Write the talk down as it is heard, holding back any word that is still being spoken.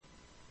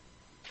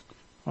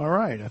All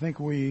right, I think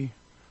we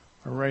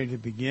are ready to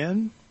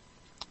begin.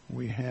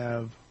 We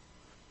have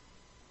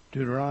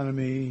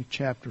Deuteronomy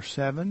chapter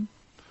 7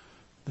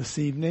 this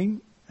evening,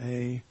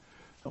 a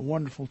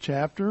wonderful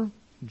chapter,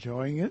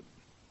 enjoying it.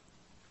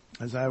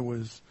 As I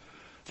was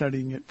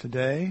studying it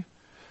today,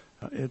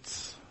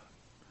 it's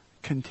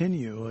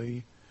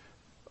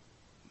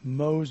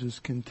Moses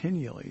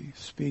continually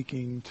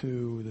speaking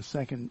to the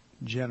second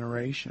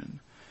generation.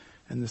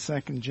 And the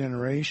second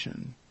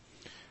generation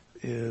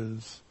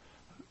is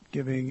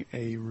giving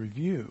a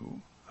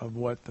review of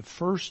what the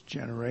first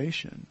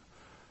generation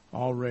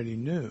already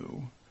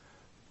knew.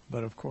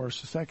 But of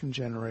course, the second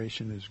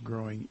generation is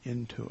growing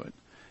into it.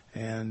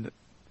 And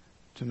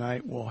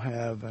tonight we'll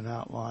have an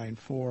outline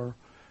for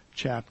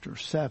chapter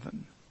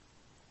 7.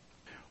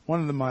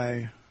 One of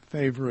my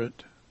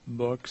favorite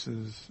books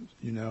is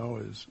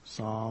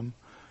Psalm.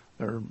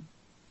 There are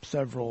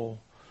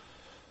several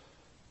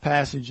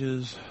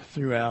passages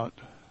throughout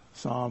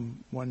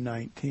Psalm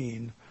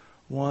 119.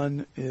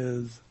 One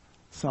is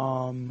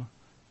Psalm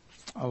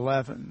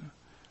 11.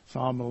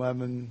 Psalm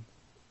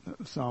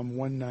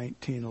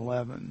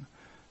 119:11,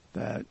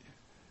 that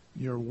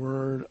your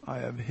word I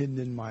have hidden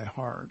in my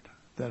heart,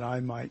 that I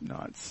might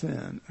not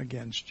sin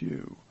against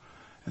you.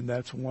 And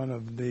that's one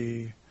of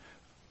the,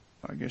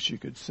 I guess you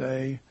could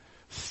say,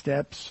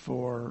 steps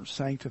for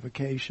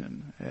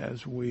sanctification.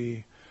 As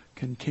we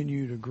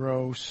continue to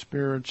grow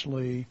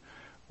spiritually,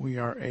 we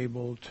are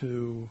able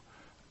to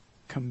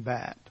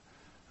combat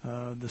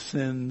the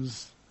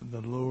sins, the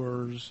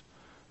lures,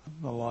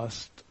 the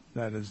lust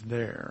that is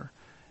there.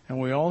 And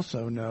we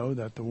also know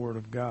that the Word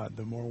of God,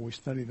 the more we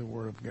study the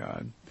Word of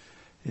God,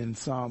 in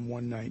Psalm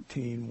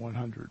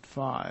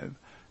 119:105,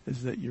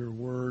 is that your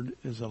Word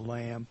is a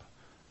lamp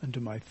unto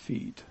my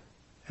feet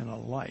and a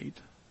light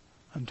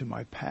unto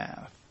my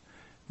path.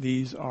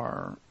 These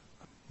are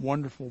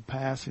wonderful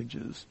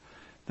passages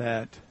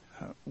that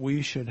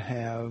we should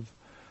have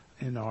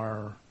in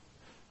our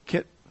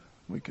kit,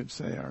 we could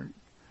say our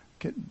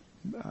kit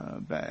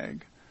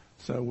bag,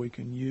 so we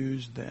can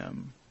use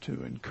them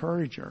to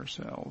encourage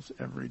ourselves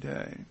every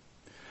day.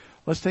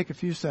 Let's take a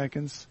few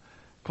seconds,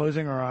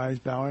 closing our eyes,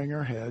 bowing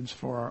our heads,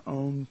 for our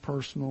own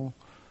personal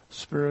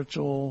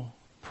spiritual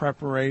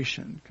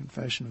preparation,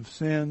 confession of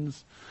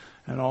sins,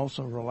 and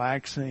also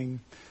relaxing,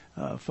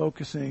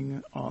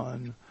 focusing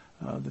on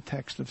the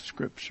text of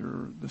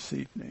Scripture this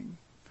evening.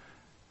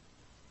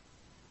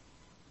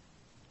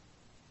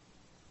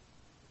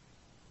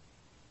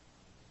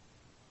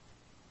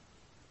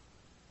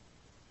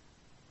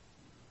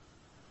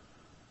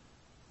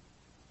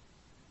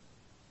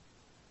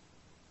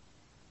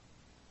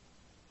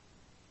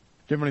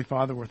 Heavenly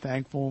Father, we're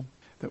thankful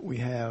that we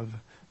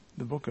have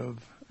the book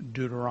of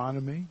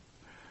Deuteronomy.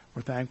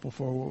 We're thankful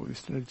for what we've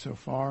studied so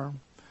far.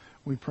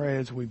 We pray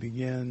as we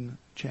begin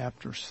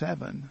chapter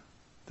 7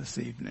 this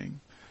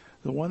evening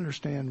that we'll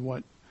understand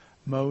what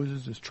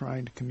Moses is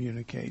trying to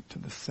communicate to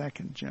the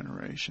second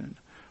generation,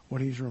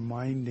 what he's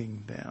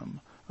reminding them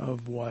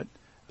of what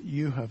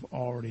you have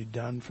already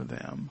done for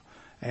them,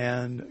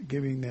 and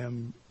giving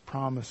them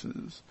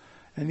promises,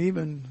 and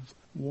even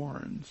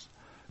warns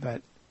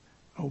that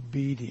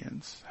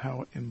obedience,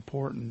 how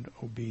important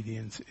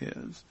obedience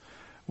is.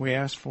 We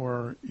ask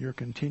for your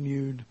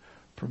continued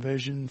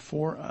provision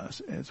for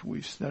us as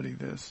we study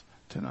this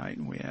tonight,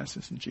 and we ask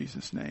this in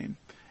Jesus' name.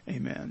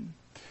 Amen.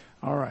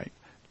 All right.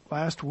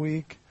 Last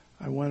week,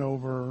 I went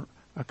over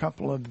a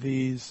couple of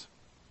these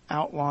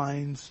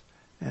outlines,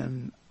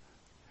 and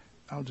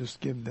I'll just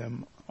give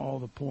them all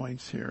the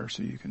points here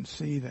so you can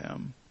see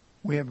them.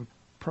 We have a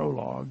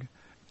prologue,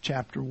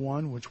 chapter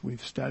 1, which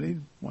we've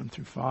studied, 1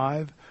 through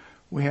 5.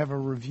 We have a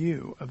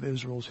review of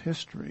Israel's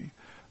history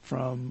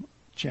from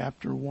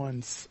chapter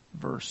 1,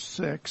 verse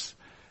 6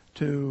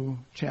 to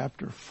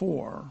chapter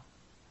 4,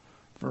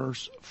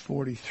 verse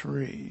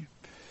 43.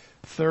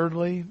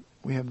 Thirdly,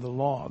 we have the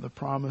law, the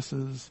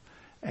promises,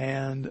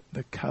 and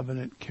the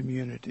covenant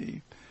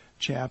community.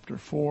 Chapter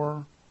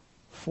 4,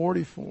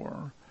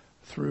 44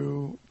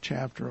 through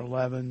chapter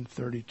 11,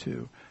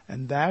 32.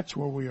 And that's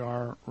where we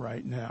are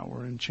right now.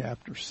 We're in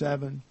chapter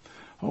 7.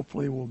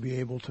 Hopefully we'll be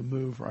able to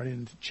move right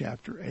into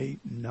chapter 8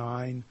 and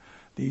 9.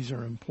 These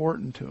are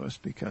important to us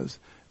because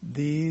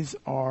these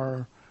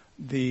are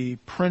the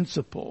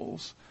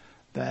principles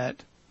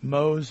that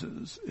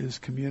Moses is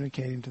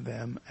communicating to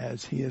them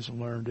as he has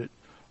learned it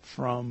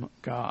from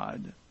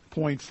God.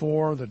 Point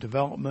 4, the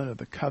development of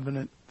the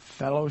covenant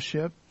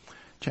fellowship.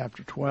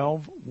 Chapter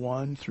 12,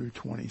 1 through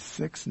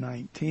 26,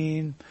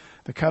 19.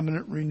 The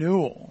covenant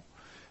renewal.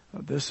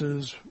 This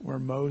is where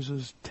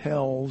Moses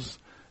tells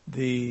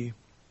the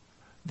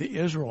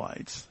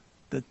Israelites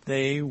that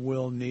they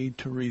will need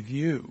to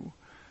review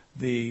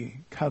the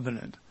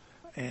covenant,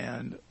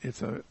 and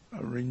it's a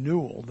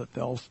renewal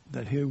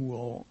that he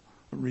will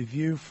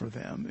review for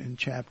them in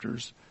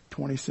chapters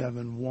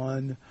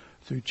 27:1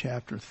 through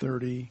chapter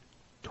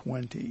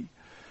 30:20.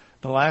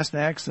 The last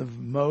acts of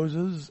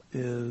Moses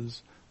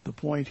is the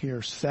point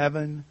here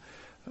 7,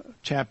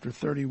 chapter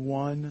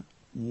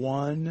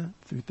 31:1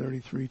 through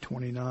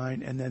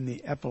 33:29, and then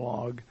the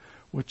epilogue,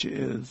 which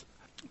is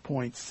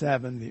point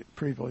 7. The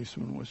previous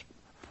one was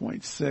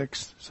point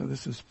 6. So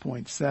this is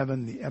point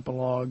 7, the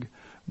epilogue,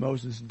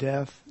 Moses'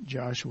 death,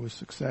 Joshua's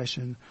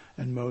succession,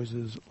 and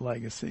Moses'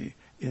 legacy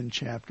in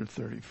chapter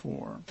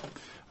 34.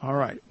 All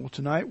right. Well,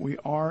 tonight we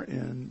are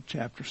in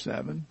chapter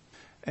 7.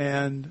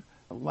 And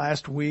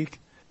last week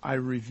I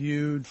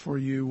reviewed for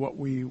you what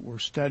we were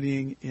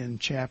studying in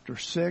chapter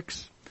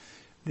 6.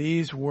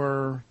 These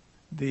were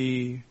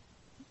the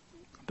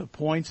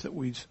points that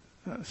we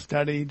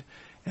studied.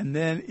 And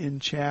then in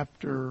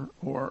chapter,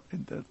 or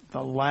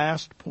the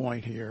last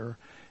point here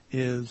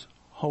is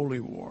holy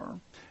war.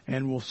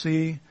 And we'll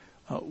see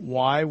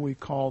why we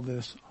call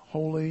this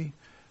holy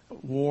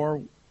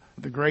war.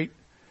 The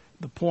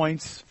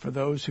points, for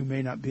those who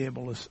may not be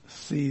able to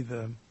see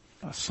the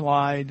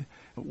slide,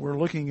 we're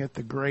looking at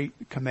the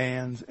great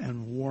commands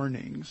and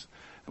warnings.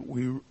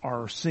 We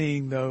are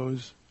seeing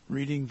those,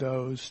 reading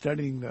those,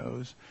 studying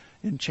those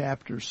in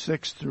chapters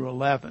 6 through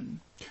 11.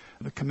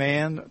 The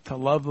command to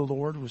love the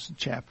Lord was in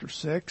chapter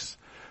 6.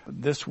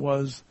 This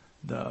was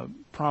the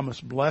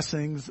promised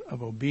blessings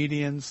of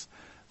obedience,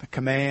 the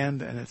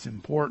command and its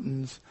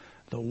importance,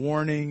 the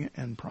warning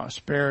and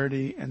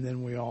prosperity, and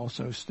then we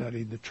also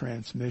studied the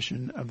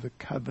transmission of the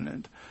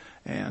covenant,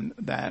 and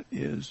that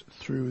is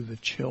through the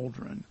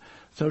children.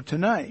 So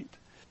tonight,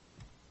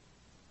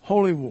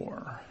 Holy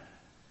War,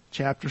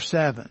 chapter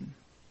 7.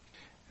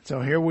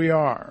 So here we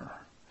are,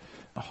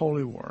 a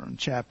Holy War in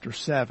chapter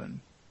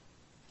 7.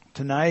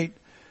 Tonight,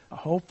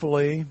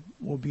 hopefully,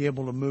 we'll be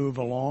able to move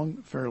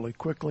along fairly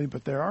quickly,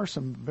 but there are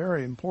some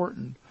very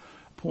important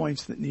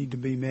points that need to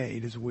be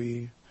made as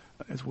we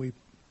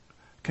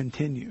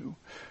continue.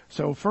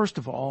 So first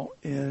of all,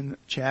 in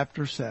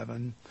chapter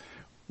 7,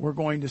 we're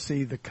going to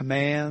see the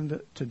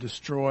command to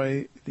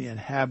destroy the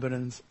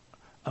inhabitants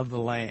of the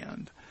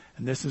land.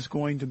 And this is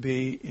going to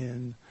be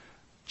in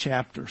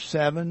chapter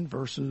 7,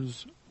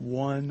 verses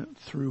 1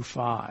 through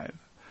 5.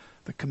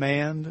 The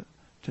command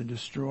to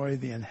destroy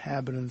the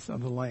inhabitants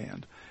of the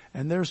land.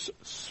 And there's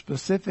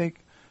specific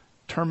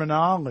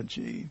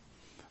terminology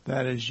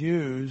that is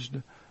used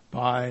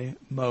by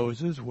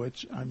Moses,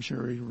 which I'm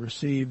sure he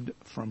received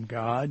from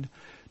God,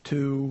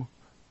 to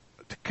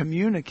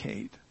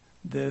communicate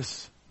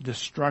this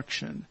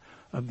destruction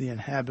of the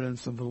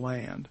inhabitants of the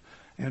land.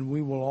 And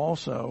we will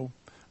also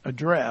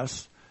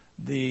address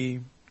the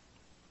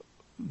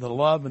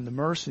love and the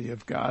mercy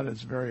of God,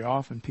 as very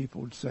often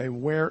people would say,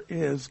 where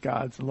is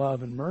God's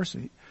love and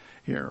mercy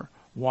here?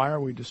 Why are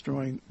we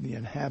destroying the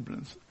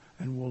inhabitants?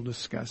 And we'll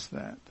discuss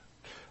that.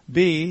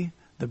 B,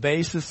 the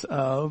basis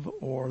of,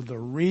 or the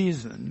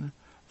reason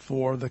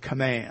for the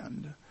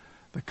command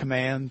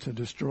to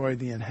destroy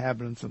the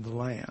inhabitants of the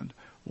land.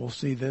 We'll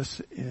see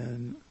this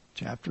in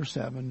chapter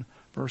 7,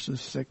 verses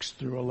 6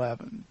 through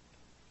 11.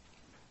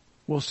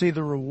 We'll see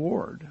the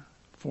reward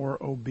for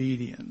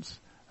obedience.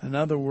 In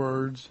other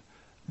words,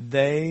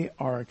 they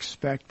are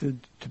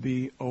expected to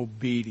be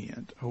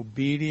obedient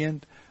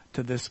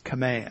to this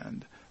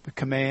command, the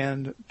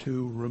command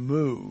to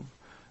remove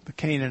the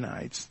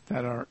Canaanites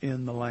that are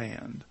in the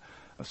land.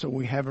 So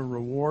we have a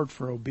reward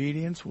for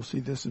obedience. We'll see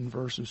this in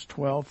verses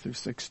 12 through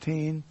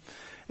 16.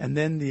 And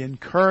then the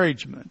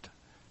encouragement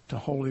to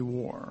holy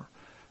war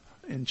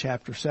in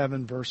chapter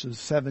 7, verses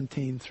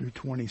 17 through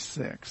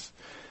 26.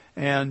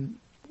 And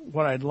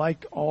what I'd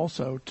like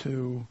also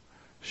to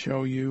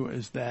show you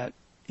is that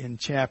in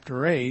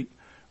chapter 8,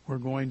 we're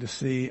going to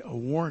see a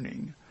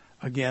warning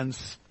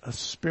against a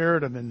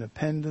spirit of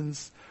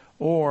independence,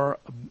 or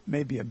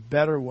maybe a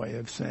better way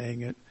of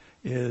saying it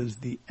is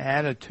the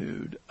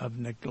attitude of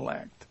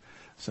neglect.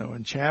 So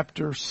in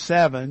chapter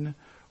 7,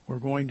 we're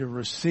going to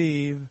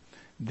receive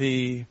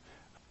the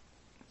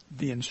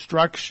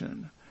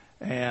instruction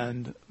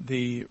and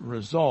the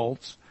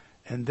results,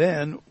 and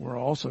then we're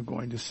also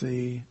going to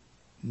see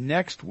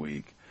next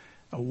week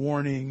a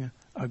warning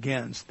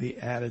against the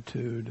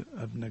attitude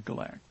of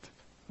neglect.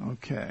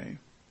 Okay.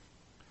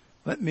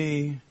 Let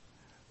me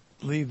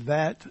leave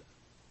that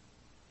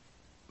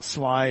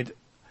slide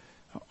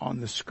on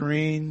the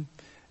screen,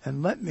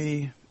 and let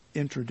me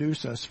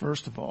introduce us,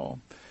 first of all,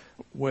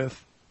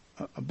 with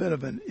a bit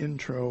of an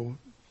intro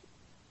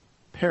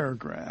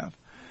paragraph.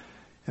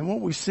 And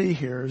what we see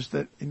here is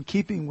that in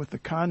keeping with the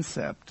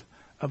concept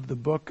of the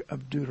book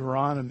of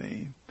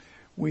Deuteronomy,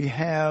 we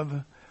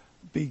have,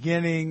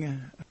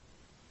 beginning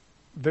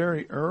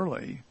very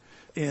early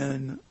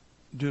in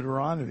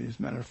Deuteronomy, as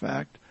a matter of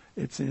fact,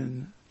 it's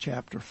in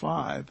chapter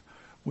 5,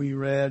 we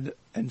read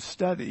and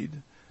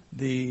studied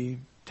the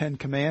Ten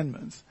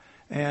Commandments.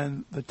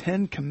 And the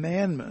Ten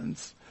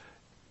Commandments,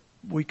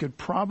 we could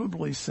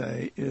probably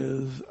say,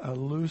 is a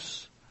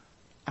loose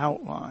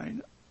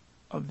outline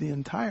of the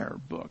entire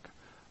book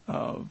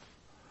of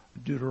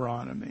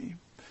Deuteronomy.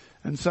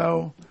 And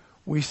so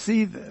we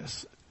see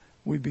this.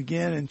 We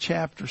begin in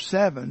chapter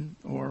 7,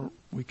 or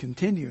we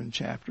continue in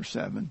chapter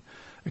 7,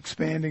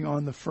 expanding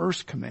on the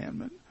first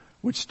commandment,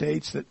 which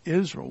states that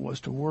Israel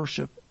was to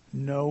worship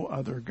no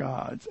other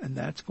gods. And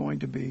that's going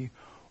to be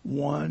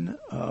one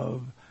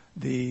of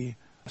the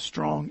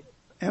strong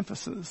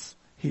emphasis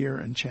here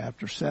in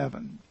chapter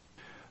 7.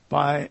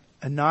 By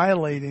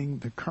annihilating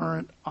the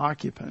current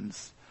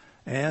occupants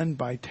and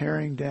by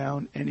tearing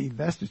down any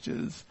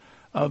vestiges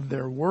of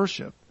their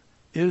worship,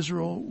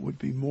 Israel would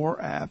be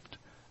more apt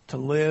to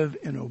live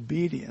in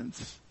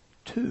obedience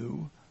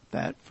to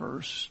that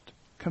first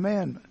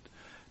commandment,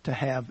 to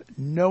have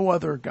no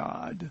other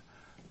God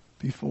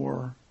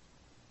before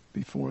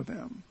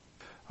them.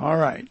 All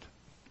right.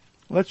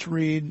 Let's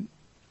read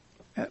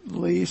at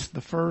least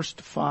the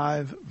first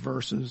 5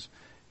 verses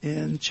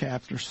in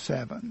chapter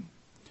 7.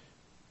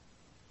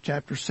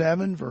 Chapter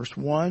 7, verse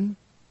 1.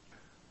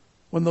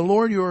 When the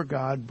Lord your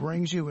God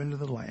brings you into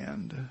the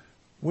land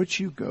which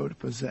you go to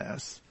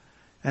possess,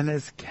 and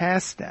has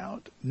cast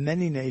out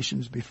many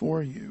nations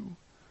before you,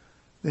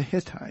 the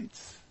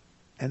Hittites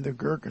and the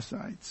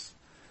Girgashites,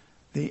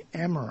 the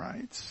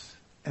Amorites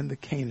and the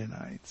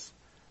Canaanites,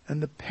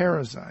 and the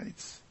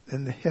Perizzites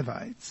and the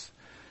Hivites,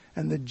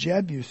 and the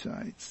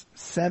Jebusites,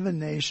 7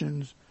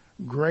 nations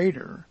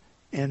greater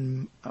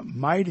and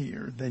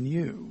mightier than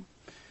you.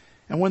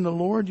 And when the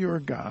Lord your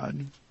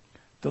God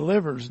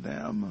delivers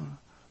them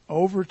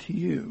over to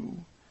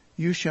you,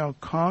 you shall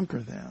conquer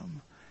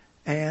them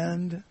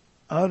and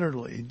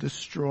utterly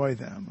destroy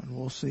them. And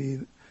we'll see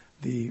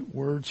the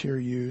words here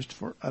used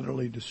for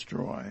utterly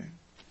destroy.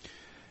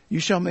 You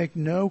shall make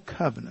no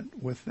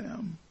covenant with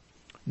them,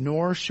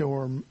 nor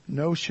show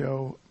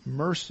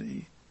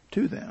mercy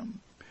to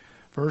them.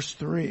 Verse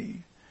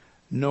 3,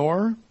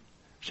 nor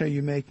shall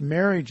you make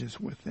marriages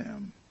with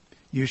them.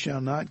 You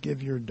shall not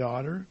give your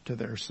daughter to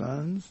their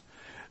sons,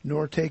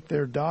 nor take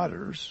their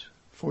daughters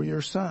for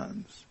your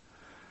sons.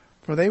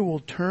 For they will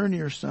turn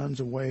your sons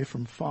away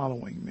from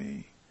following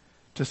me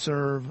to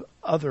serve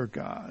other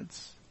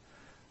gods.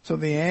 So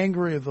the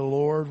anger of the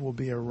Lord will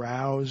be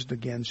aroused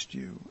against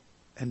you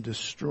and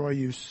destroy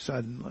you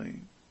suddenly.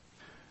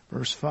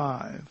 Verse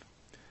 5,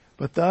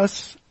 But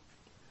thus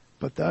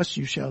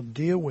you shall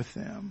deal with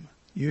them.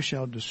 You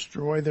shall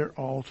destroy their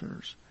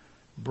altars,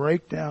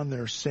 break down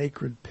their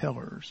sacred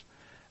pillars,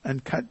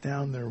 and cut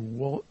down their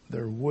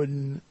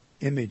wooden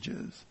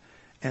images,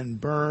 and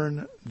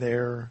burn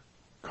their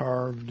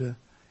carved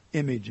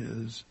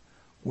images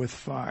with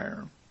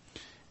fire.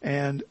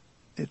 And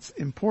it's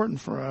important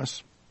for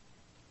us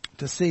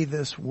to see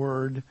this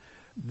word,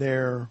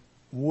 their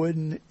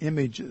wooden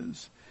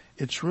images.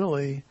 It's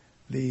really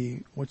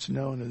what's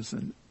known as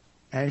an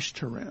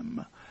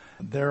ashtarim.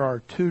 There are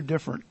 2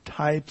 different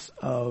types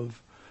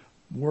of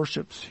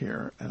worships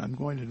here, and I'm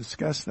going to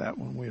discuss that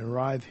when we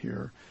arrive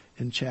here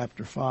in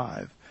chapter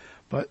 5.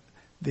 But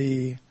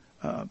the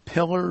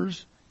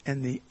pillars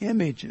and the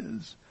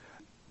images,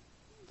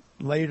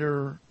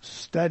 later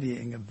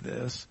studying of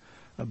this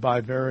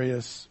by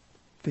various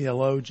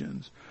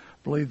theologians,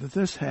 believe that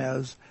this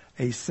has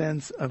a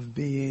sense of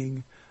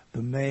being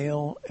the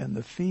male and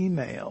the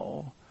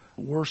female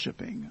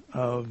worshiping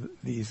of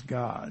these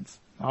gods.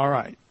 All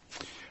right.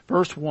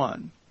 Verse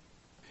 1.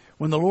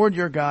 When the Lord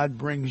your God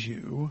brings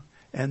you,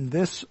 and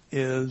this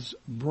is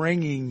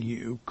bringing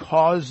you,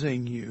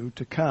 causing you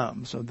to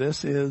come. So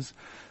this is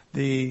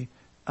the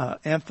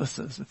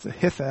emphasis. It's a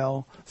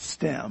hithel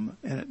stem,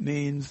 and it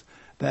means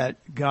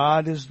that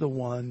God is the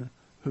one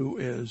who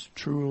is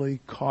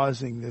truly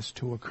causing this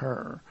to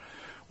occur.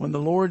 When the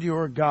Lord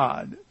your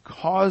God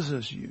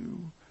causes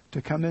you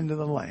to come into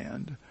the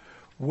land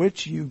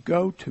which you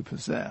go to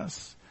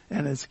possess,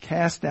 and has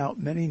cast out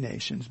many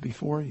nations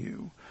before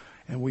you.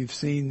 And we've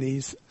seen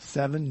these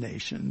 7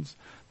 nations,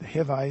 the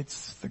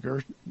Hivites, the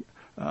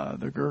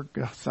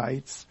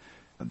Girgashites,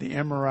 the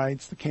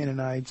Amorites, the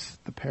Canaanites,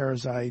 the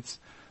Perizzites,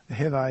 the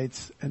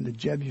Hivites, and the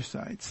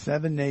Jebusites.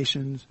 7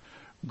 nations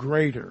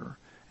greater.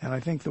 And I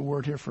think the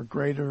word here for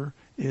greater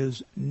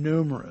is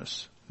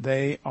numerous.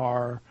 They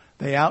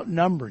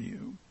outnumber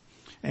you,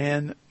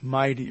 and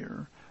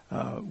mightier.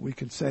 We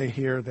could say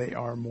here they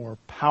are more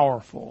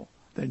powerful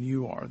than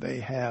you are. They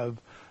have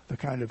the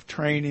kind of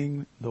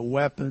training, the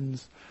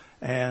weapons,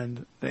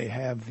 and they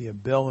have the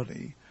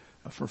ability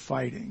for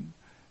fighting.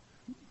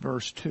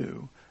 Verse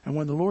 2, and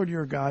when the Lord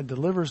your God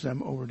delivers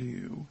them over to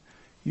you,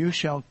 you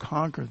shall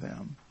conquer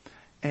them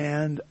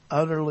and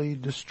utterly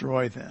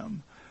destroy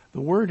them.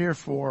 The word here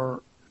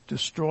for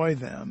destroy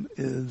them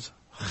is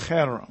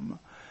cherem,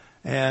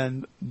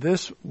 and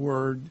this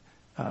word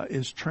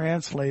is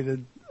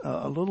translated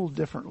a little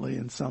differently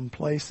in some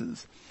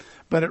places,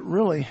 but it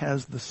really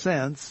has the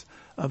sense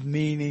of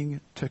meaning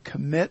to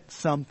commit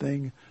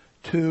something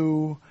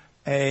to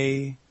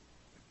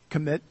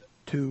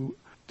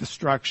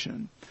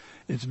destruction.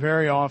 It's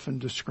very often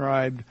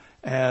described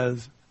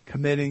as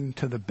committing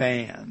to the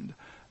band,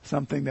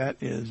 something that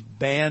is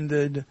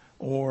banded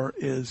or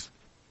is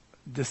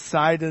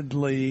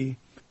decidedly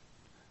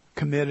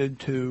committed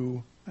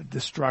to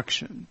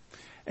destruction.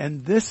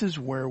 And this is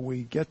where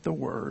we get the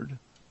word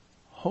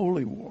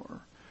holy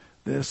war,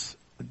 this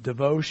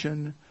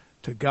devotion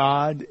to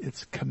God.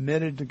 It's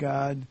committed to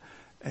God,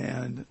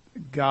 and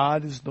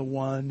God is the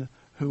one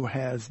who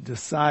has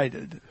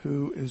decided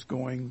who is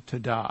going to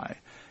die.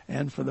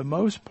 And for the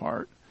most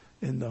part,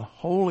 in the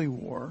holy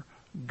war,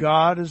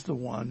 God is the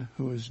one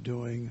who is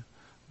doing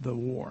the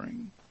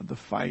warring, the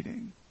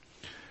fighting.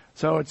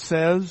 So it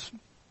says,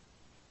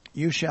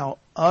 you shall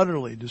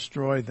utterly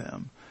destroy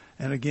them.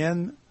 And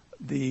again,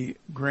 the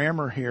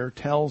grammar here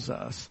tells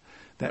us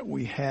that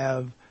we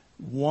have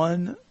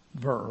one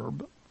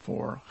verb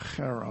for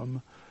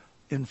cherem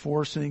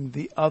enforcing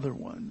the other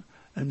one.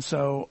 And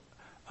so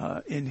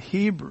in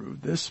Hebrew,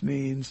 this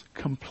means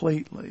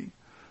completely,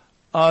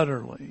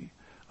 utterly,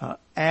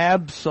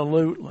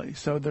 absolutely.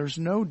 So there's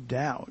no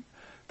doubt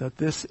that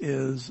this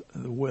is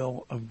the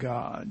will of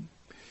God.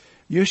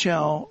 You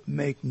shall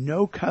make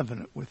no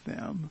covenant with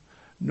them,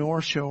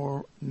 nor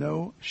show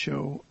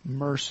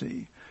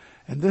mercy.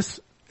 And this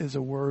is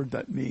a word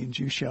that means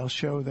you shall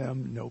show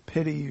them no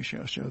pity, you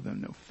shall show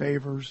them no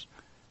favors.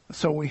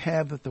 So we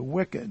have that the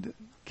wicked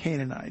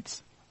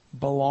Canaanites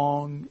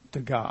belong to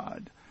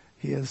God.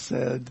 He has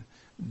said,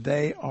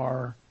 they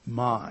are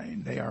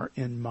mine, they are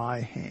in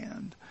my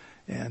hand,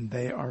 and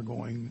they are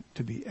going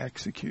to be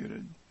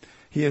executed.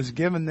 He has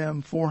given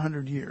them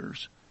 400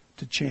 years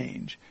to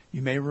change.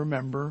 You may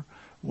remember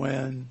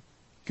when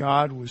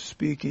God was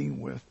speaking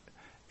with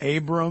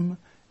Abram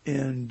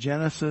in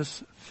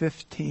Genesis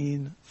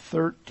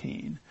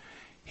 15:13.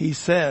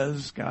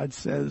 God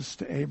says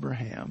to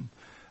Abraham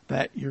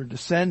that your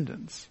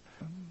descendants,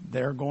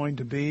 they're going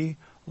to be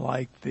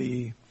like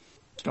the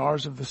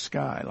stars of the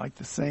sky, like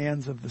the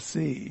sands of the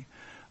sea,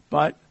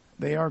 but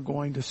they are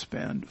going to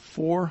spend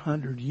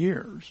 400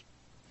 years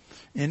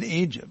in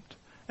Egypt.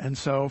 And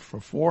so for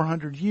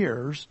 400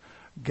 years,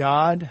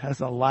 God has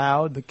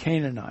allowed the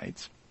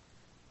Canaanites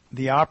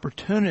the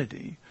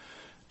opportunity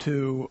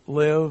to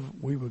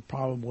live, we would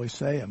probably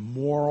say, a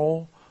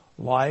moral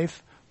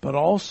life, but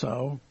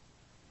also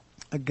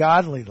a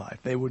godly life.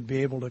 They would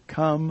be able to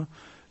come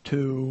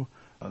to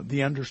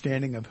the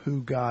understanding of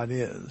who God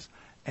is,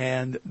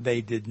 and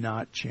they did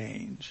not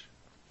change.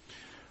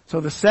 So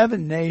the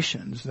 7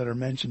 nations that are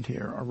mentioned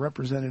here are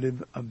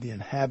representative of the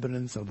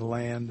inhabitants of the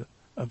land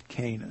of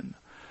Canaan.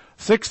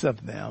 6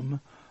 of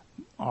them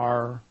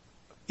are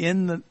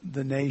in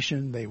the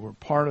nation. They were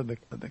part of the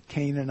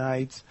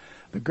Canaanites.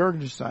 The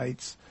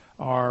Girgashites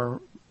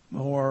are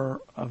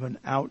more of an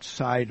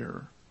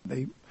outsider.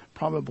 They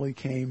probably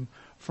came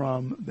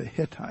from the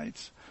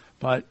Hittites,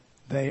 but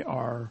they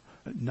are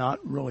not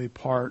really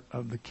part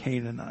of the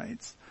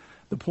Canaanites.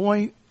 The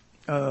point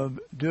of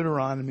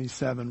Deuteronomy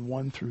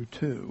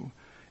 7:1-2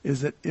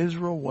 is that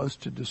Israel was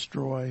to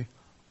destroy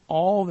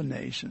all the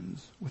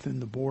nations within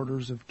the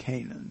borders of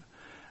Canaan.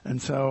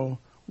 And so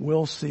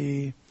we'll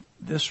see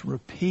this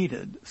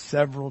repeated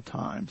several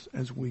times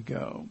as we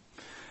go.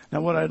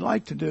 Now what I'd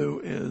like to do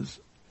is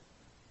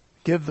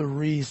give the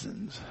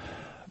reasons.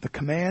 The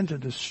command to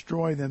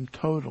destroy them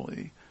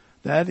totally,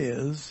 that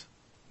is,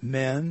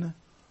 men,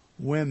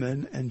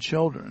 women, and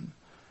children,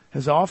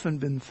 has often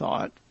been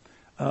thought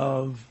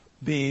of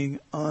being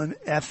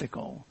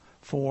unethical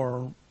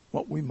for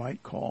what we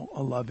might call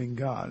a loving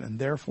God. And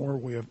therefore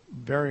we have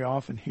very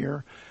often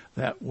hear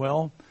that,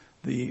 well,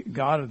 the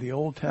God of the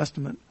Old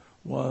Testament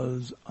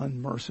was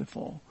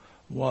unmerciful,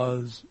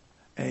 was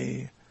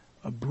a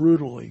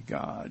brutally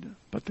God,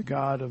 but the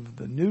God of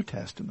the New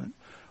Testament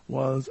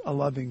was a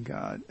loving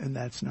God, and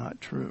that's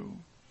not true.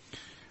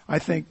 I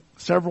think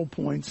several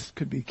points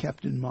could be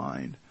kept in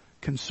mind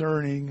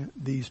concerning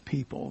these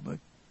people, the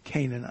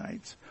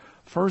Canaanites.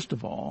 First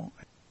of all,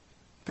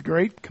 the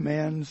great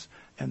commands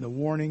and the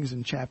warnings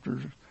in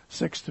chapters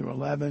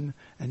 6-11,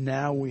 and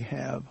now we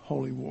have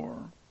holy war.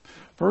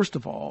 First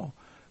of all,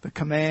 the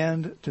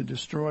command to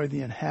destroy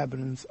the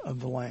inhabitants of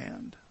the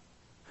land.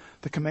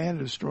 The command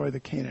to destroy the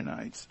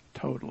Canaanites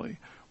totally.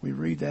 We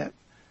read that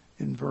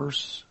in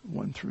verse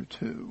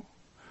 1-2.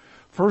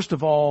 First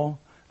of all,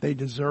 they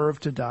deserve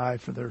to die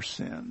for their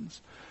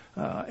sins.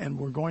 And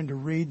we're going to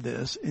read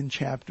this in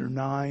chapter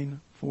 9,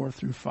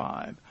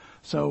 4-5.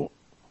 So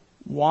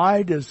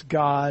why does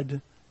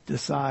God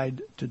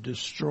decide to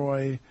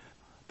destroy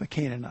the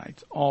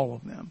Canaanites, all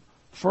of them?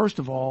 First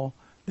of all,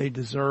 they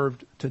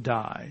deserved to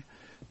die.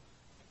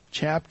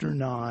 Chapter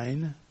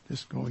 9,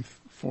 just going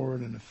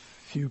forward in a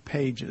few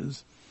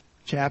pages,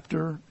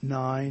 chapter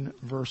 9,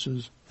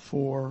 verses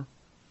 4.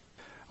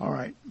 All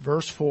right,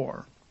 verse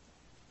 4.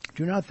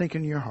 Do not think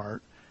in your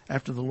heart,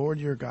 after the Lord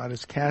your God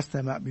has cast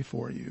them out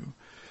before you.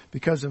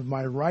 Because of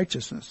my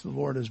righteousness, the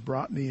Lord has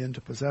brought me in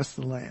to possess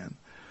the land.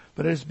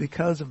 But it is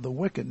because of the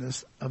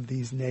wickedness of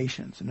these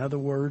nations. In other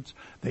words,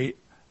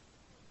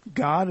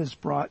 God has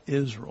brought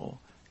Israel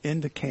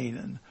into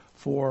Canaan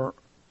for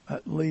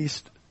at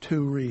least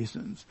 2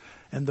 reasons.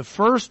 And the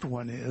first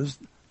one is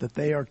that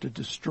they are to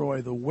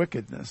destroy the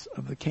wickedness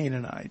of the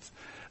Canaanites.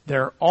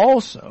 They're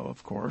also,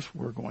 of course,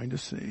 we're going to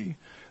see,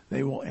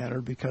 they will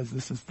enter because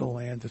this is the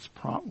land that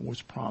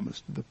was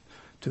promised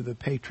to the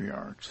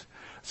patriarchs.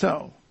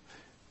 So,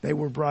 they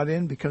were brought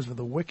in because of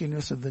the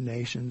wickedness of the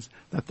nations,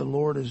 that the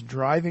Lord is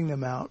driving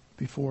them out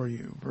before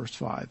you. Verse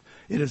 5.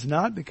 It is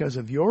not because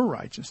of your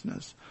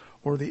righteousness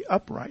or the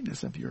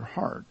uprightness of your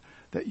heart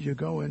that you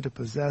go in to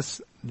possess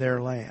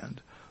their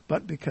land,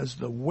 but because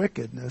the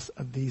wickedness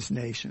of these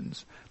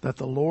nations, that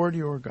the Lord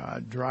your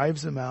God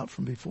drives them out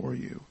from before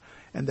you,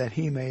 and that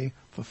he may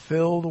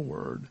fulfill the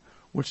word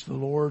which the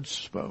Lord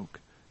spoke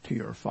to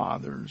your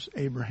fathers,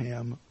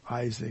 Abraham,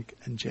 Isaac,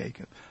 and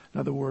Jacob. In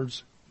other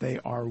words, they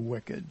are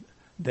wicked.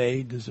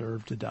 They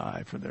deserve to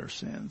die for their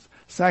sins.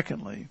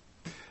 Secondly,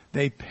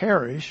 they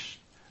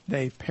persisted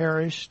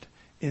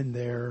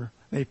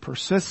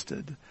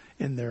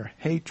in their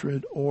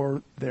hatred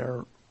or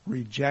their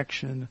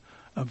rejection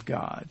of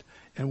God.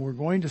 And we're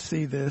going to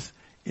see this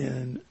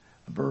in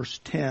verse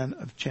 10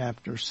 of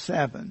chapter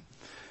 7.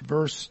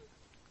 Verse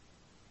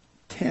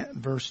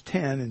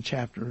 10 in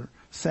chapter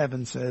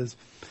 7 says,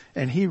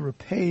 "And he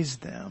repays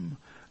them,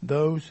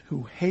 those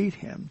who hate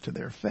him, to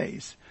their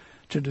face,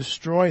 to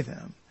destroy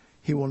them.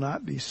 He will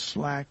not be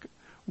slack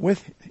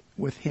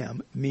with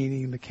him,"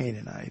 meaning the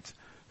Canaanites,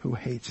 "who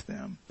hates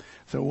them."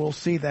 So we'll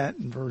see that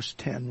in verse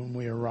 10 when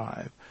we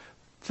arrive.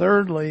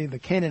 Thirdly, the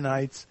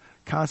Canaanites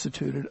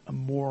constituted a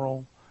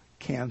moral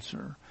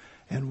cancer.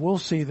 And we'll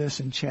see this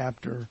in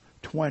chapter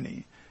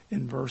 20,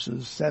 in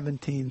verses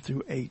 17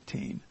 through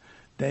 18.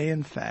 They,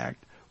 in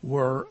fact,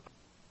 were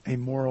a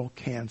moral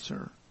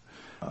cancer,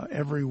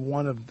 every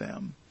one of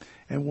them.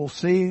 And we'll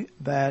see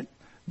that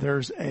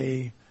there's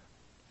a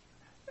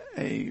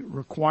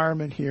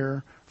requirement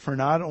here for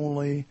not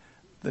only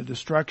the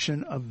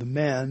destruction of the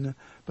men,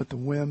 but the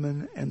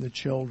women and the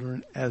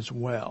children as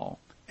well.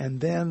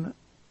 And then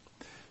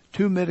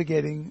two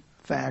mitigating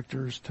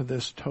factors to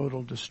this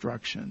total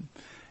destruction.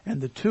 And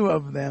the two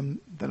of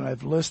them that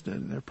I've listed,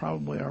 and there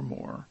probably are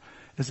more,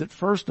 is that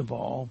first of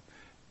all,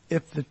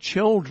 if the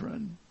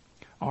children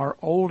are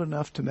old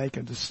enough to make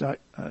a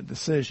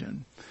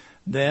decision,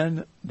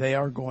 then they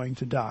are going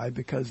to die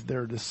because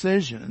their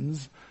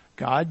decisions,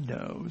 God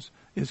knows,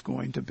 is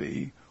going to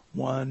be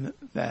one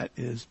that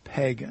is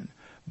pagan.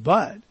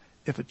 But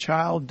if a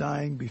child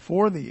dying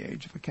before the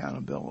age of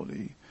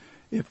accountability,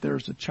 if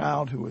there's a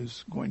child who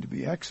is going to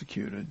be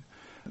executed,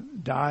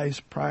 dies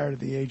prior to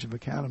the age of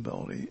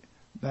accountability,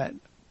 that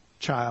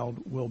child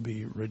will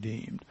be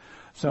redeemed.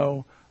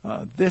 So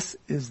this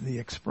is the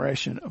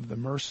expression of the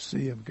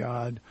mercy of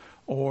God,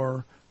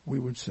 or we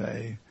would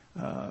say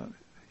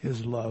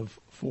his love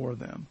for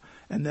them.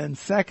 And then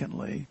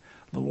secondly,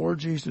 the Lord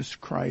Jesus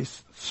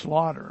Christ's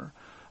slaughter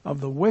of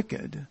the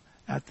wicked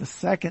at the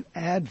second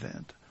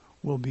advent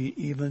will be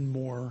even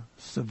more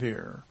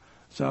severe.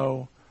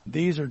 So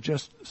these are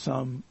just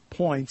some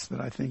points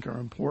that I think are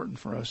important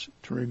for us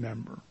to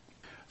remember.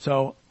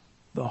 So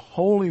the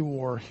holy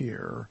war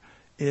here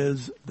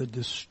is the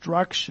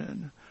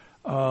destruction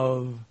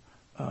of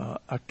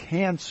a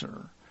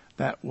cancer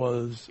that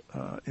was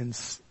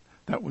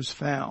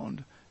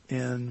found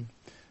in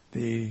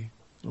the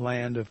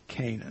land of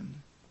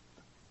Canaan.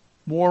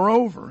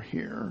 Moreover,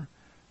 here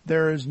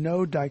there is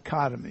no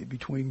dichotomy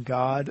between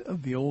God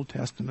of the Old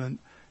Testament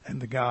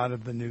and the God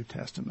of the New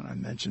Testament. I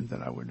mentioned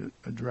that I would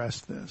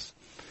address this.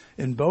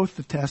 In both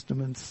the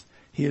Testaments,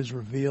 he is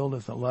revealed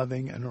as a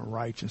loving and a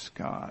righteous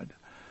God.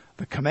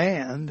 The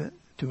command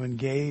to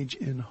engage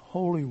in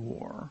holy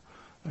war,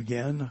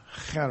 again,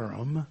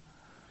 cherem,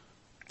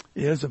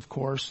 is of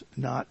course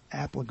not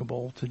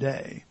applicable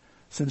today.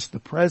 Since the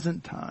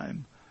present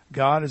time,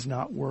 God is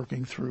not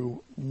working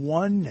through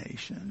one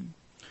nation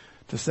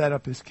to set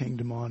up his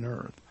kingdom on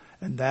earth.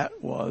 And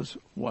that was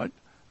what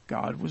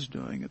God was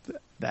doing at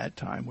that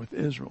time with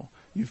Israel.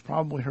 You've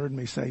probably heard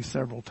me say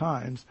several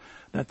times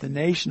that the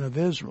nation of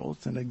Israel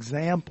is an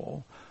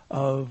example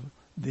of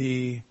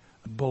the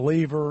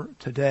believer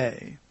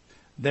today.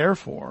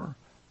 Therefore,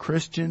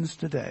 Christians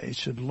today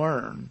should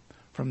learn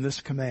from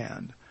this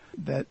command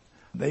that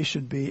they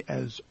should be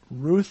as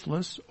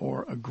ruthless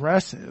or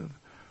aggressive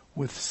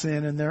with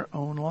sin in their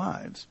own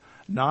lives.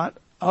 Not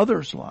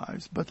others'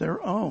 lives, but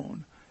their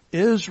own.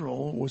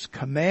 Israel was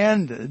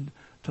commanded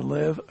to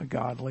live a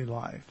godly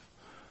life.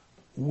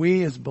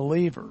 We as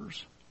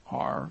believers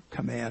are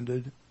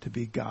commanded to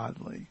be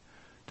godly,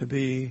 to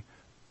be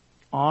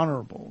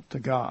honorable to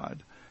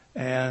God.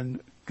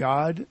 And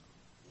God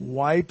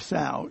wipes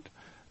out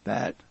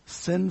that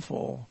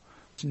sinful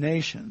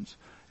nations,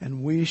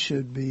 and we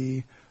should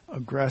be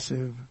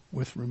aggressive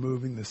with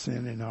removing the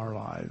sin in our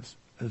lives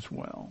as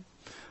well.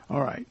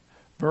 All right,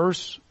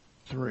 verse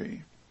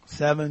 3,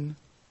 7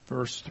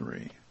 verse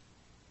 3.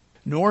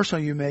 Nor shall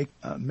you make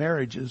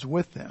marriages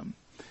with them.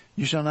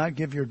 You shall not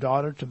give your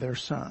daughter to their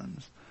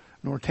sons,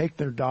 nor take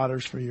their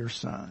daughters for your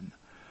son.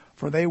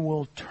 For they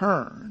will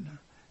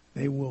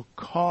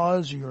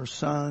cause your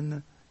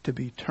son to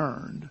be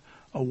turned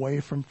away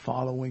from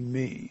following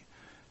me,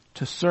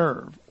 to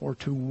serve or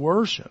to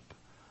worship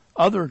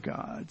other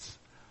gods.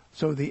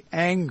 So the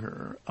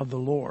anger of the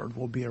Lord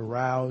will be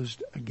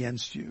aroused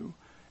against you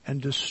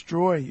and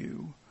destroy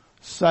you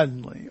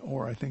suddenly,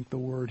 or I think the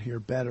word here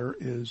better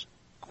is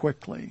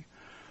quickly.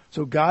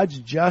 So God's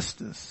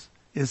justice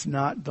is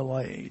not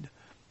delayed,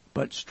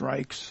 but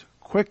strikes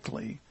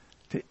quickly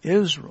to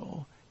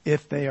Israel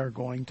if they are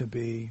going to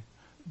be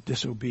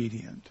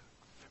disobedient.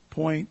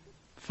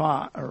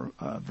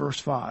 Verse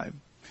 5.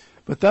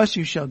 But thus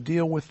you shall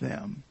deal with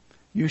them.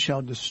 You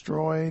shall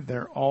destroy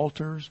their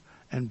altars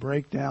and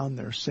break down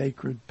their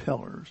sacred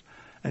pillars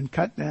and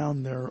cut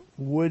down their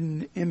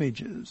wooden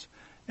images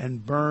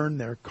and burn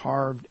their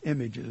carved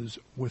images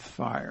with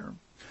fire.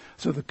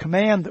 So the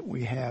command that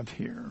we have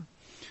here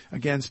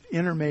against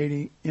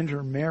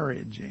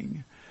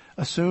intermarrying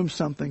assumes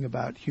something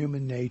about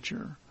human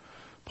nature.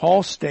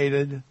 Paul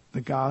stated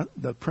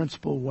the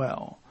principle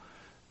well.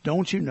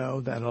 Don't you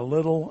know that a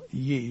little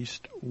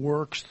yeast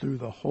works through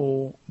the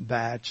whole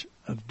batch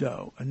of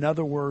dough? In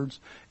other words,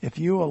 if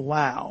you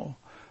allow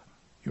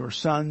your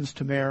sons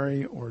to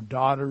marry or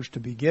daughters to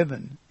be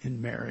given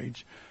in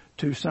marriage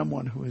to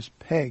someone who is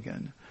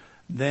pagan,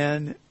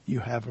 then you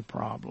have a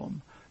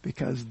problem,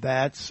 because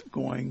that's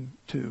going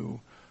to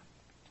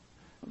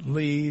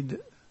lead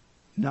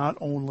not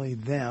only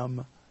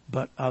them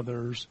but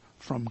others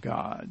from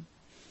God.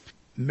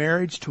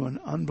 Marriage to an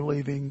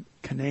unbelieving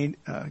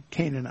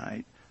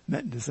Canaanite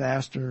meant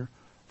disaster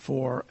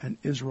for an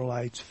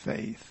Israelite's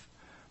faith.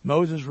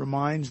 Moses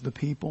reminds the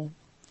people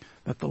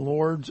that the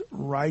Lord's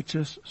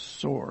righteous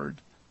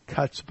sword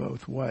cuts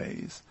both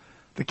ways.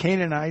 The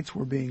Canaanites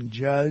were being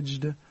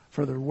judged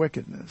for their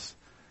wickedness.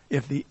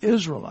 If the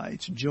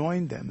Israelites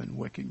joined them in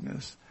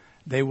wickedness,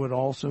 they would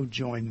also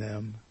join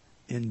them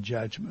in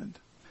judgment.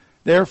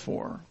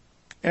 Therefore,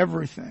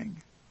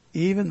 everything,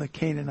 even the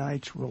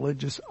Canaanites'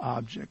 religious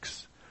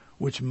objects,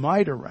 which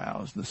might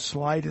arouse the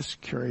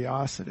slightest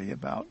curiosity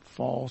about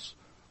false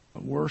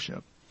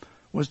worship,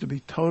 was to be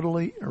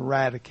totally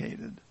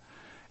eradicated.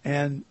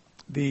 And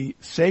the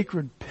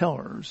sacred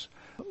pillars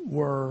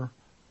were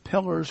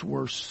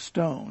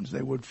stones.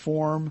 They would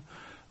form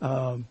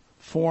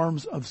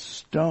forms of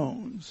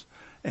stones,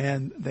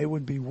 and they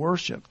would be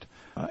worshipped.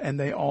 And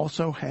they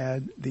also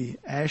had the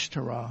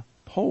Ashtoreth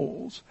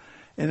poles.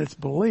 And it's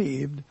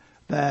believed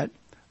that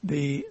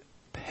the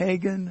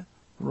pagan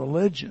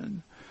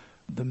religion,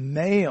 the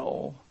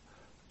male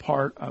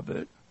part of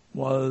it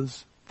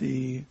was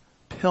the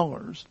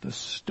pillars, the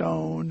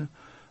stone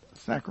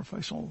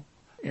sacrificial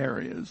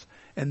areas.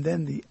 And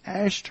then the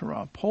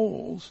Ashtoreth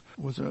poles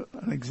was an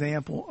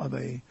example of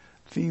a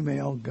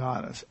female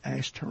goddess,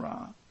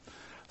 Ashtoreth.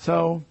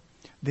 So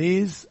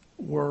these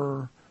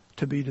were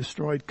to be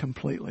destroyed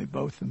completely,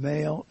 both the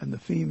male and the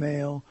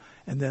female,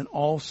 and then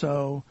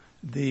also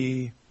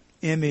the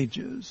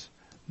images,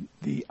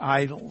 the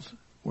idols,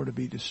 were to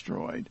be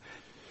destroyed.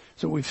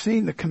 So we've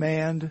seen the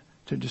command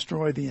to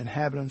destroy the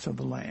inhabitants of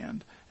the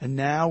land, and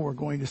now we're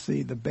going to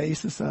see the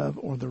basis of,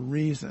 or the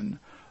reason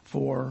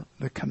for,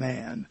 the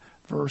command.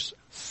 Verse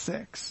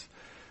 6.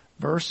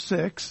 Verse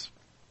 6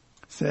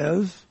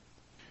 says,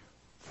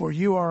 "For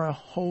you are a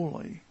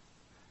holy,"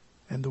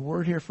 and the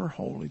word here for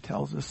holy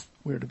tells us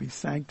we're to be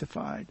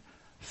sanctified,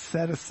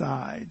 set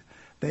aside.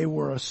 They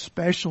were a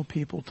special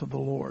people to the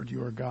Lord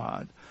your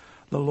God.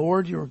 The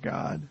Lord your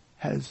God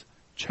has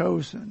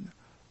chosen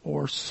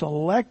or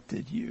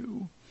selected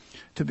you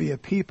to be a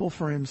people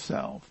for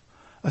himself,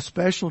 a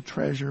special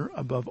treasure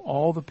above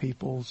all the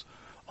peoples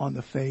on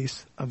the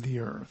face of the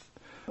earth.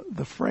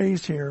 The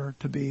phrase here,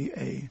 to be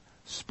a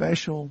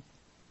special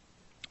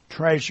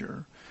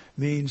treasure,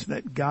 means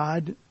that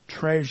God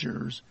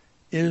treasures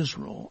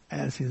Israel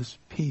as his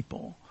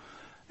people.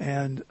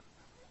 And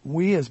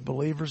we as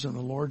believers in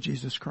the Lord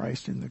Jesus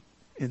Christ in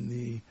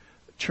the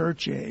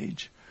church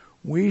age,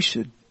 we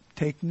should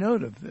take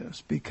note of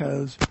this,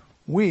 because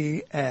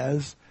we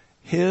as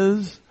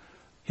his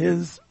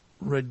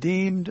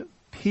redeemed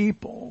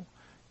people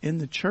in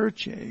the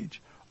church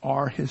age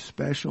are his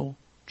special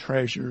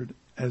treasured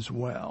as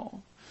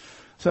well.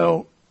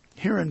 So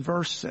here in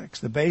verse 6,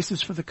 the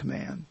basis for the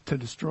command to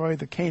destroy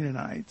the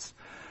Canaanites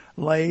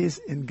lays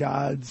in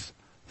God's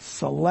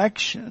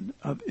selection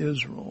of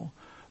Israel,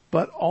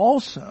 but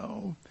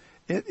also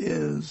it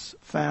is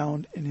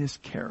found in his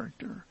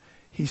character.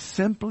 He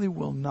simply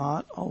will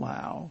not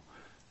allow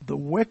the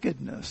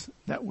wickedness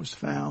that was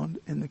found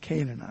in the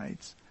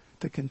Canaanites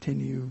to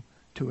continue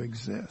to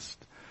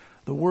exist.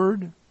 The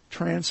word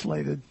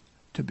translated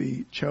to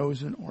be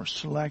chosen or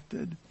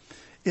selected,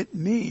 it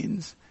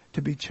means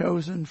to be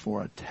chosen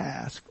for a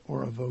task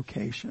or a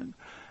vocation.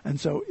 And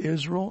so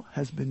Israel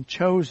has been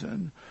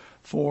chosen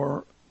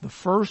for the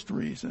first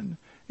reason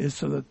is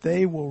so that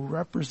they will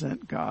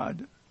represent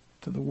God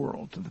to the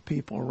world, to the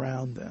people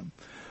around them.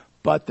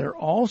 But they're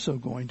also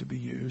going to be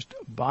used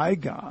by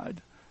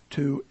God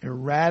to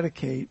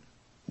eradicate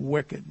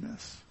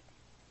wickedness.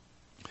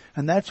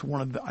 And that's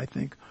one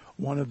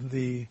of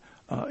the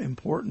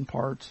important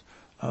parts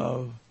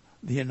of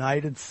the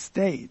United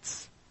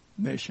States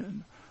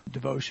mission,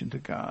 devotion to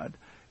God,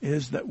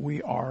 is that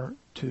we are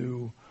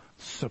to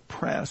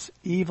suppress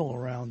evil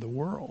around the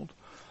world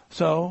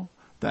so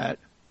that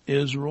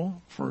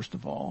Israel, first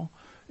of all,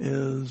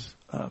 is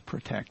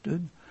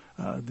protected.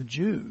 The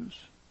Jews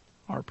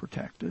are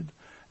protected,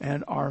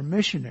 and our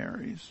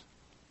missionaries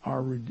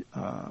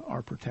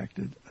are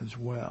protected as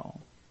well.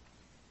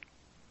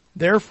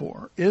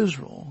 Therefore,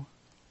 Israel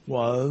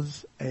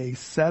was a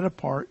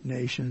set-apart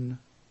nation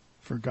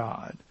for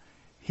God.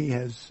 He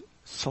has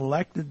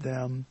selected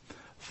them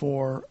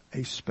for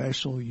a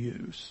special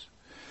use.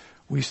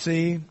 We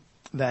see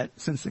that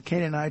since the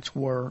Canaanites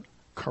were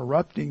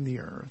corrupting the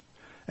earth,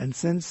 and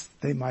since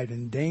they might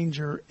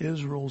endanger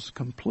Israel's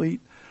complete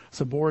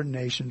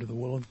subordination to the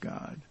will of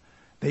God.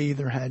 They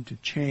either had to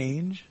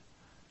change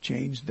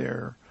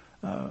their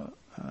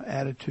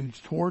attitudes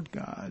toward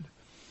God,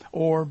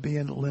 or be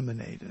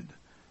eliminated.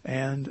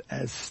 And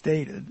as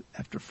stated,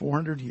 after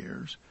 400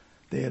 years,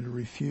 they had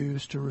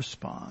refused to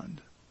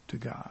respond to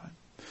God.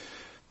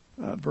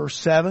 Verse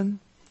 7,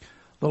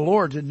 the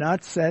Lord did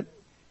not set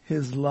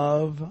his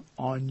love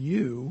on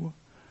you,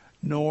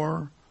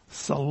 nor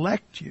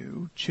select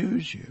you,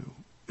 choose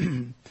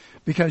you,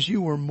 because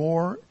you were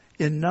more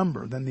in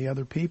number than the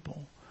other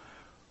people.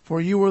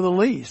 For you were the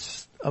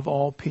least of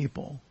all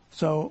people.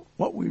 So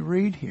what we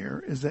read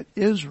here is that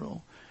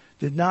Israel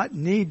did not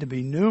need to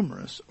be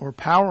numerous or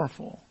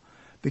powerful,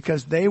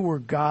 because they were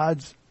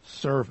God's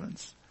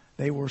servants.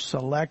 They were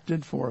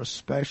selected for a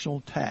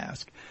special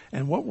task.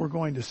 And what we're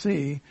going to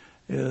see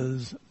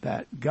is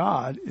that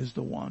God is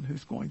the one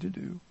who's going to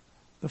do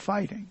the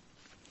fighting.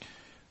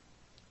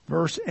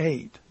 Verse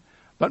 8,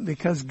 but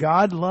because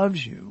God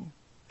loves you,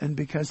 and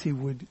because he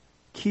would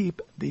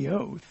keep the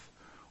oath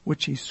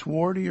which he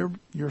swore to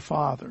your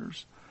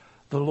fathers,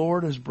 the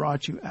Lord has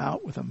brought you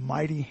out with a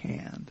mighty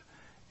hand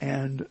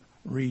and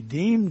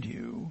redeemed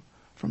you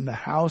from the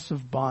house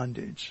of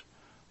bondage,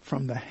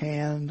 from the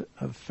hand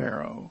of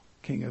Pharaoh,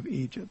 king of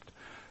Egypt.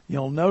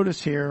 You'll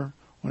notice here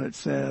when it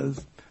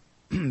says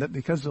that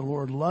because the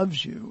Lord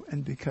loves you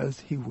and because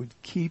he would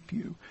keep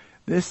you.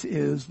 This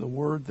is the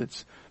word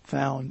that's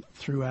found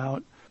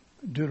throughout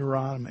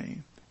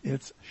Deuteronomy.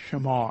 It's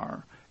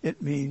shamar.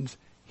 It means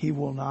he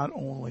will not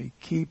only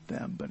keep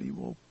them, but he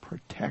will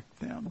protect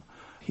them.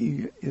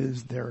 He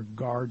is their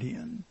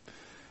guardian.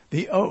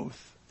 The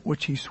oath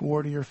which he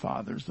swore to your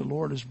fathers, the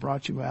Lord has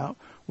brought you out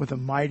with a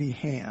mighty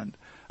hand.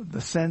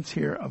 The sense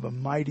here of a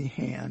mighty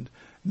hand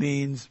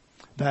means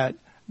that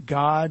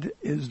God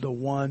is the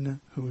one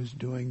who is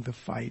doing the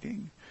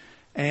fighting.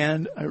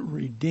 And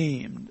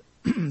redeemed.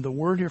 The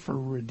word here for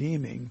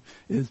redeeming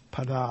is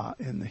padah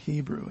in the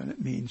Hebrew, and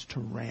it means to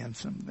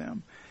ransom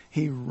them.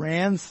 He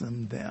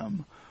ransomed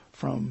them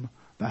from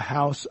the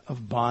house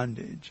of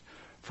bondage,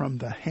 from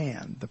the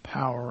hand, the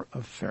power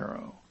of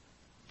Pharaoh.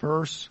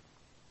 Verse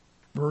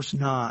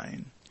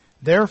 9.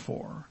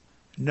 Therefore,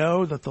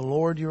 know that the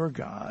Lord your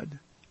God,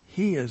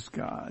 he is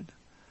God,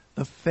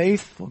 the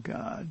faithful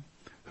God,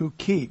 who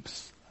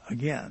keeps,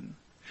 again,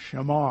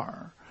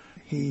 shamar.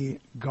 He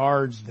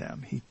guards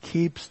them. He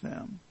keeps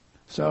them.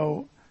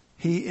 So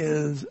he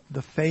is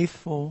the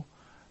faithful.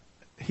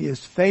 He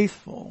is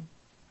faithful,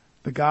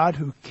 the God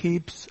who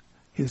keeps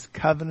his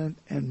covenant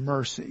and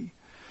mercy.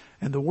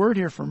 And the word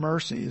here for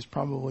mercy is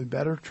probably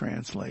better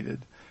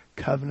translated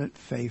covenant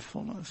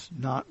faithfulness,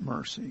 not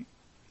mercy,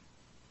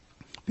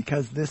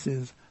 because this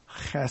is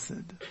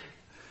chesed.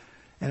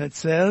 And it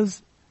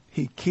says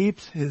he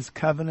keeps his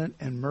covenant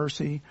and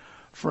mercy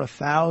for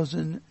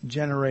 1,000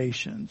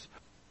 generations.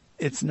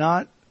 It's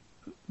not,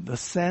 the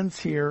sense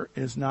here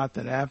is not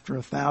that after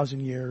 1,000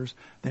 years,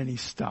 then he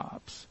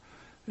stops.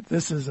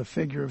 This is a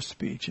figure of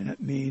speech, and it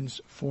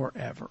means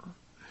forever.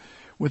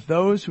 With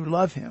those who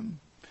love him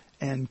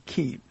and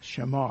keep,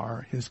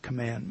 shamar, his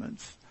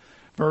commandments.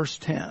 Verse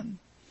 10,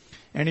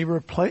 and he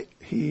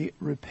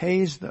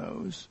repays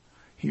those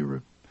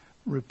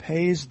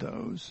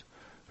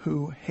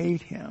who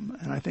hate him.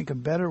 And I think a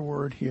better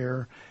word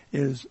here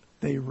is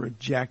they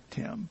reject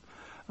him.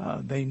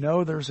 They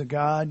know there's a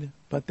God,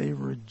 but they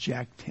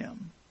reject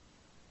him.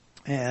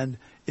 And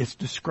it's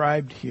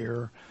described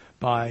here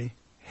by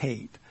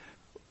hate.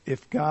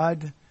 If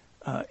God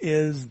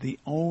is the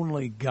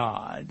only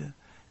God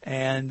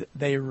and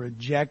they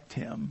reject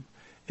him,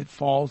 it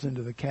falls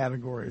into the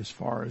category, as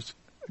far as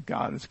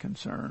God is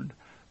concerned,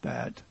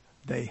 that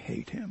they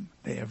hate him.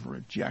 They have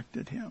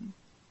rejected him.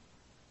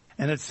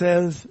 And it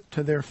says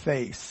to their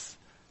face,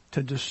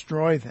 to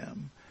destroy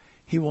them.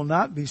 He will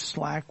not be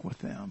slack with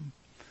them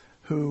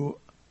who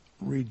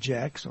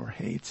rejects or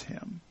hates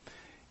him.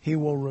 He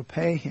will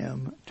repay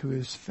him to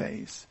his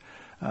face.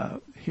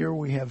 Here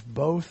we have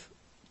both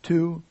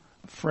two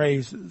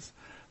phrases.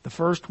 The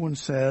first one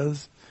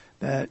says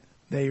that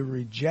they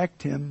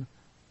reject him.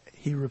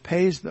 He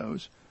repays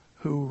those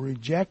who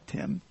reject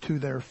him to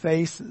their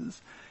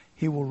faces.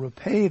 He will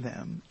repay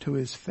them to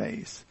his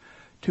face.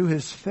 To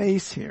his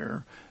face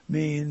here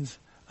means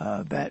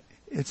that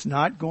it's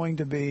not going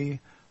to be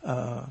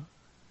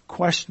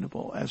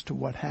questionable as to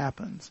what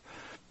happens.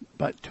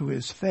 But to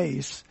his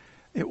face,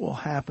 it will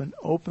happen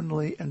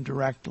openly and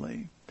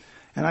directly.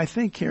 And I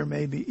think here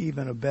maybe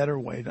even a better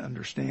way to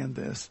understand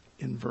this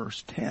in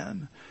verse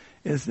 10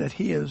 is that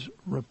he is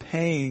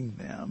repaying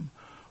them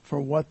for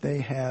what they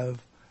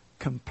have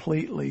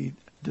completely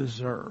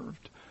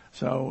deserved.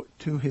 So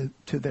to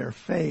their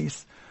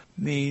face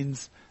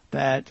means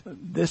that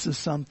this is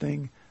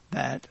something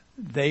that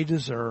they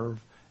deserve,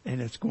 and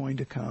it's going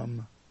to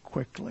come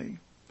quickly.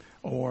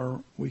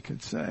 Or we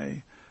could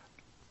say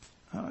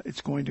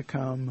it's going to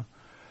come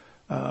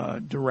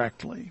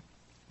directly.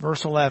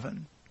 Verse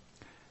 11,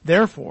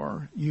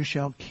 therefore you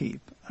shall keep,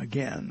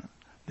 again,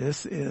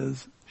 this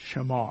is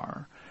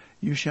shamar,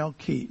 you shall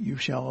keep, you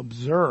shall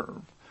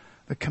observe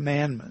the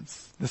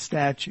commandments, the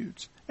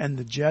statutes, and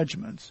the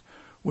judgments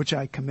which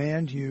I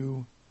command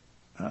you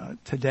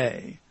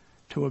today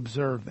to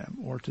observe them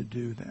or to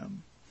do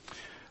them.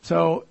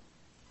 So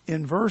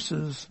in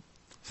verses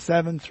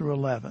 7 through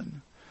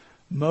 11,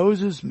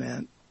 Moses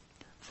meant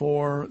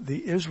for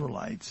the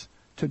Israelites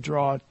to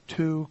draw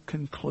two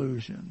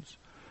conclusions.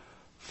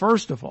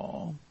 First of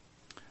all,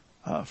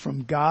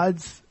 from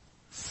God's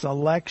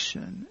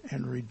selection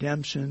and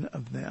redemption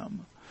of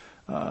them.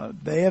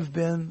 They have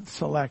been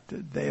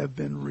selected. They have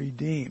been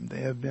redeemed.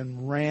 They have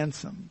been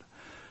ransomed.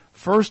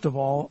 First of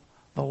all,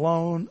 the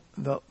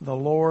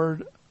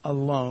Lord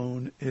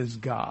alone is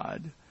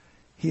God.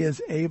 He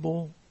is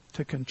able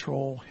to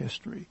control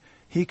history.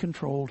 He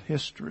controlled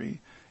history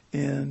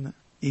in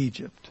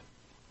Egypt.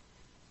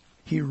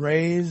 He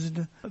raised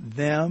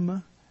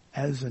them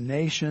as a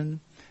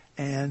nation,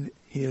 and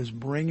he is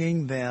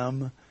bringing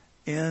them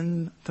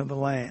into the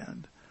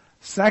land.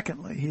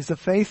 Secondly, he's a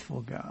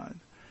faithful God.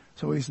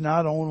 So he's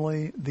not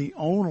only the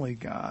only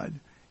God,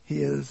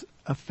 he is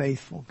a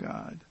faithful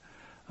God.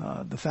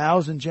 The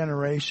 1,000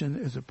 generation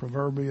is a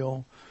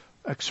proverbial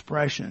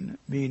expression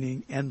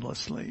meaning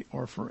endlessly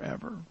or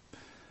forever.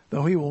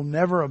 Though he will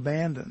never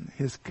abandon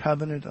his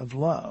covenant of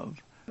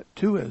love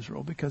to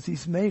Israel because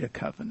he's made a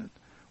covenant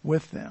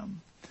with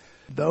them.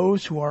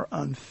 Those who are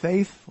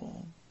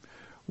unfaithful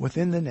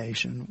within the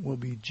nation will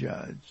be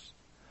judged.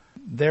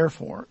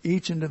 Therefore,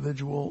 each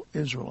individual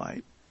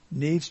Israelite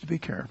needs to be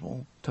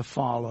careful to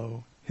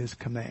follow his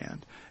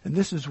command. And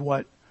this is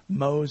what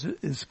Moses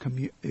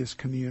is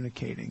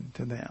communicating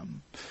to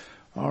them.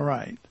 All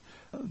right.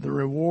 The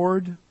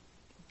reward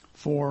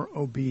for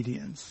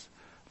obedience.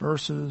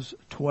 Verses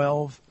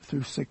 12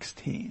 through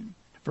 16.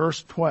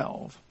 Verse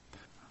 12.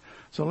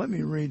 So let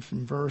me read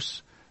from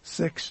verse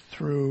 6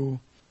 through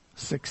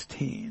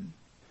 16.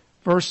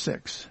 Verse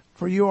 6.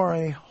 For you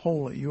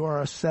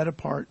are a set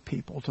apart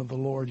people to the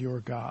Lord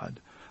your God.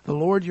 The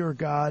Lord your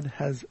God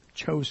has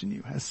chosen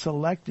you, has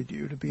selected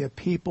you to be a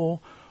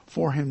people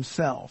for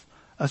himself,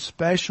 a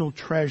special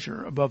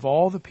treasure above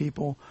all the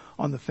people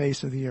on the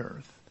face of the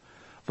earth.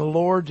 The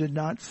Lord did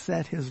not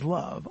set his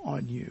love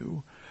on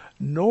you,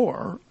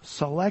 nor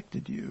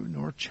selected you,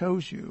 nor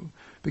chose you,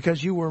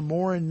 because you were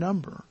more in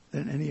number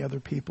than any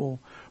other people,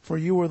 for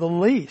you were the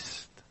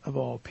least of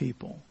all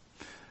people.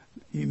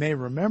 You may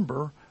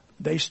remember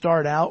they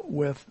start out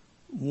with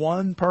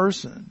one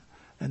person,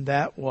 and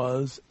that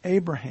was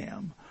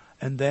Abraham.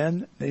 And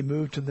then they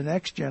moved to the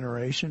next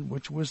generation,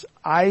 which was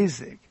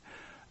Isaac.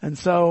 And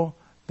so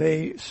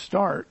they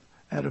start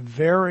at a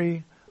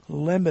very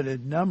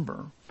limited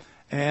number.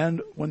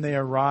 And when they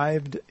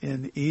arrived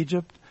in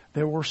Egypt,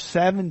 there were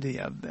 70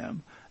 of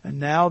them. And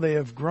now they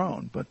have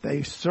grown, but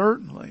they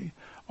certainly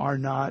are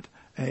not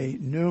a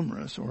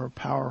numerous or a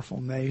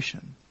powerful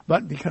nation.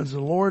 But because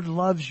the Lord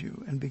loves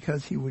you and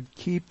because he would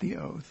keep the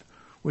oath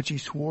which he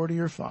swore to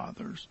your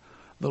fathers,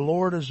 the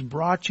Lord has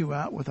brought you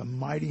out with a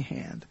mighty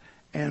hand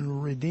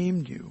and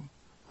redeemed you,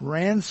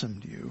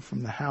 ransomed you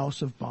from the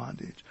house of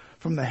bondage,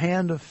 from the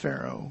hand of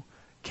Pharaoh,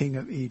 king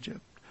of Egypt.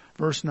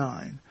 Verse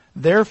 9,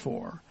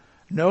 therefore,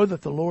 know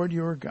that the Lord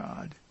your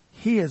God,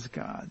 he is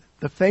God,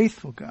 the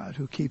faithful God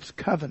who keeps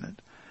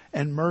covenant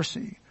and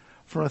mercy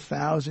for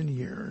 1,000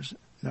 years,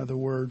 in other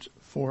words,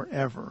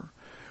 forever,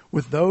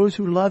 with those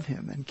who love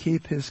him and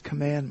keep his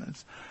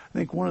commandments. I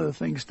think one of the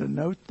things to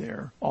note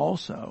there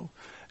also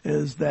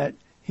is that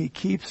he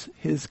keeps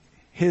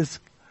his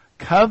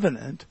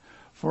covenant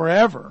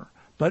forever.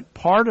 But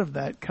part of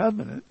that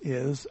covenant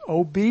is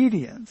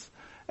obedience.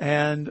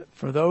 And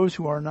for those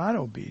who are not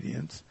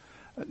obedient,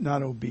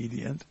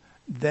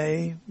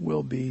 they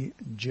will be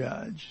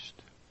judged.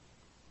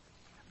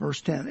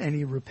 Verse 10, and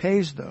he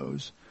repays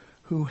those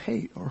who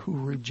hate or who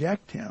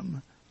reject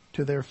him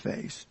to their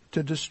face,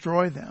 to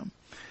destroy them.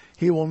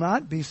 He will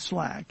not be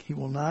slack. He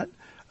will not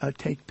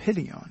take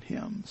pity on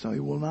him. So he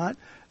will not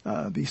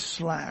be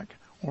slack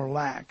or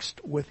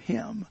laxed with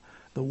him,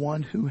 the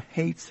one who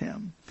hates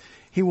him.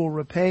 He will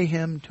repay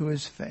him to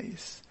his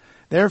face.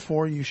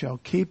 Therefore you shall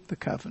keep the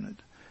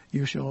covenant.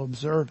 You shall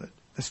observe it,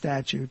 the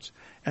statutes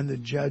and the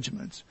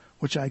judgments,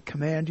 which I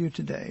command you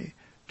today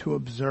to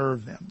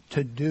observe them,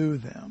 to do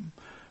them.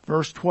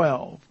 Verse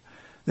 12,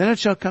 then it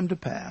shall come to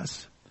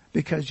pass,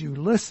 because you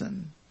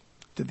listen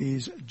to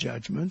these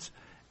judgments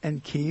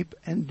and keep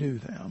and do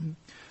them,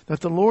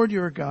 that the Lord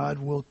your God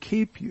will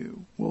keep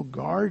you, will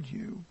guard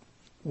you,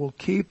 will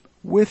keep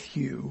with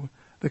you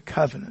the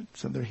covenant,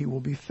 so that he will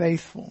be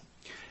faithful,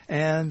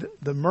 and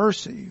the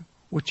mercy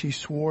which he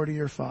swore to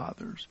your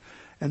fathers.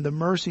 And the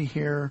mercy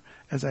here,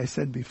 as I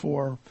said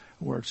before,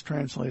 where it's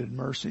translated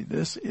mercy,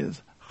 this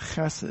is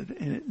chesed,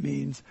 and it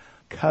means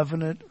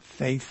covenant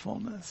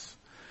faithfulness.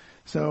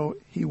 So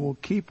he will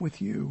keep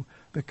with you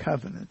the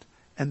covenant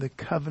and the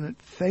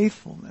covenant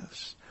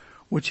faithfulness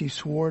which he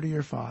swore to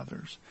your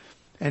fathers.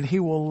 And he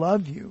will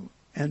love you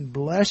and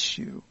bless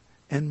you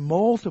and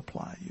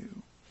multiply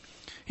you.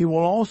 He will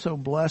also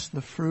bless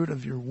the fruit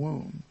of your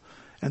womb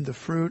and the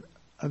fruit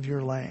of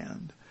your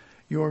land,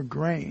 your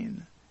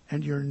grain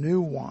and your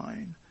new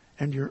wine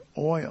and your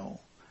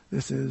oil.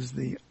 This is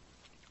the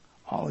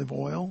olive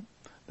oil,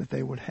 that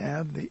they would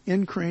have, the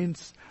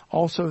increase,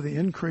 also the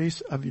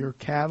increase of your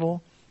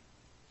cattle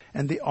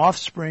and the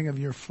offspring of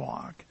your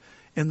flock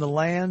in the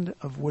land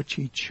of which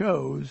he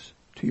chose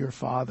to your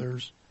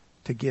fathers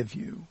to give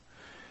you.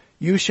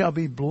 You shall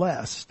be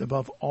blessed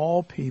above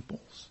all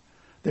peoples.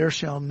 There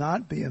shall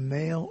not be a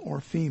male or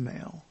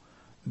female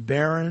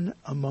barren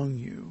among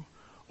you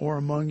or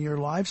among your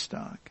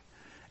livestock.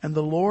 And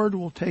the Lord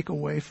will take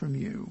away from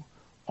you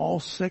all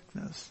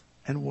sickness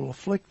and will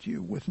afflict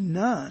you with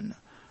none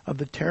of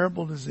the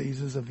terrible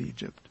diseases of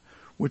Egypt,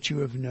 which you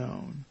have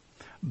known,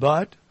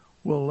 but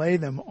will lay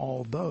them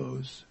all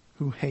those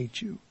who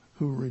hate you,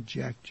 who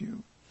reject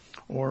you,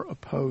 or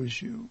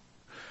oppose you.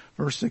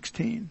 Verse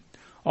 16,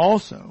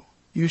 also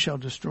you shall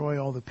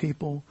destroy all the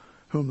people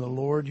whom the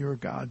Lord your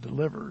God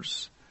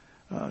delivers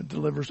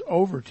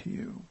over to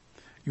you.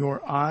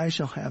 Your eye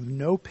shall have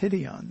no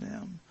pity on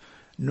them,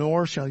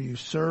 nor shall you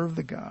serve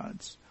the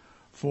gods,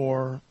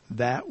 for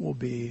that will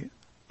be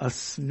a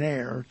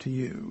snare to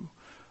you.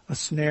 A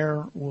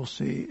snare, we'll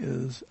see,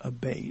 is a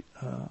bait,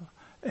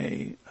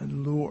 a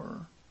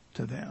lure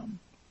to them.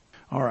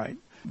 All right,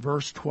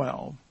 verse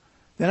 12.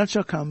 Then it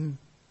shall come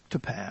to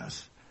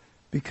pass,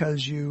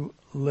 because you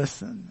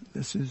listen,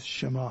 this is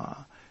Shema,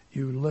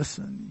 you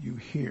listen, you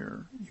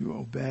hear, you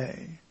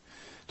obey,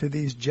 to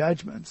these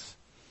judgments,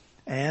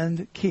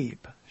 and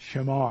keep,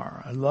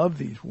 Shamar. I love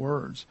these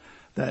words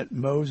that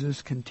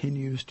Moses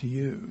continues to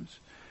use.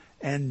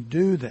 And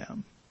do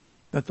them,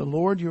 that the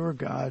Lord your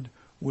God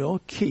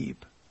will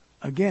keep,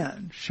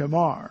 again,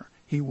 Shamar,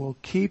 he will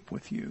keep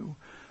with you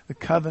the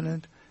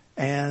covenant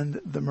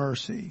and the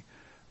mercy.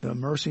 The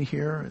mercy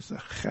here is the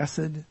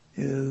chesed,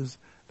 is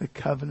the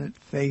covenant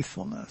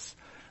faithfulness.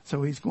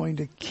 So he's going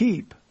to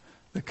keep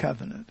the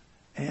covenant,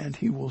 and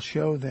he will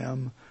show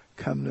them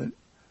covenant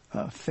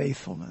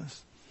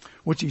faithfulness,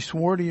 which he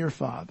swore to your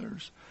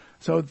fathers.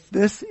 So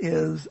this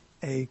is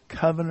a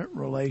covenant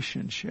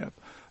relationship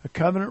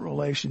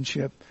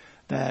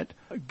that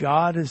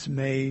God has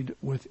made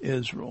with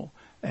Israel.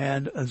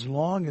 And as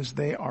long as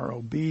they are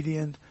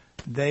obedient,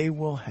 they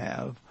will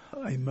have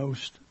a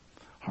most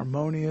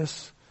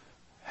harmonious,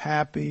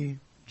 happy,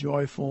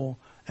 joyful,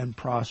 and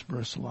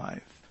prosperous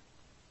life.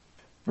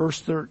 Verse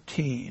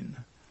 13.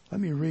 Let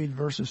me read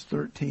verses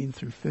 13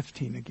 through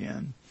 15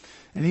 again.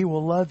 And he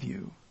will love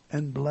you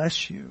and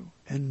bless you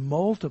and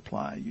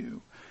multiply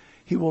you.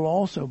 He will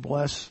also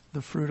bless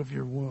the fruit of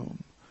your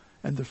womb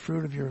and the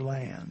fruit of your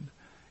land,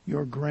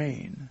 your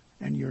grain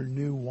and your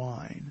new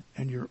wine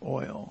and your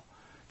oil,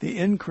 the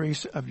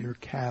increase of your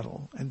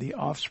cattle and the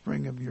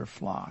offspring of your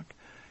flock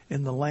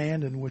in the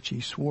land in which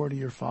he swore to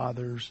your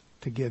fathers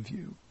to give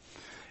you.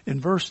 In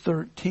verse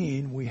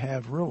 13, we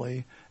have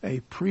really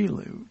a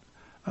prelude,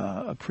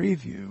 a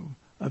preview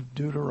of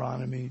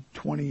Deuteronomy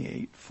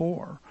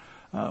 28:4.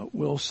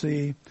 We'll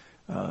see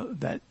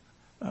that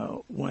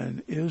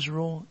when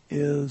Israel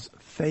is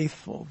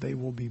faithful, they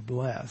will be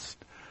blessed.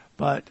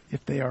 But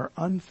if they are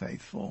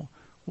unfaithful,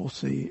 we'll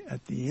see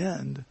at the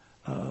end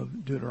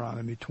of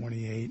Deuteronomy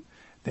 28,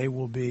 they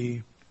will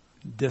be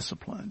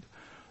disciplined.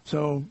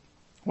 So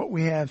what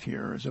we have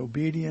here is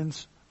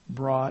obedience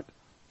brought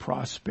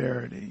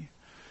prosperity.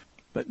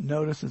 But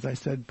notice, as I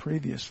said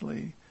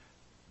previously,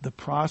 the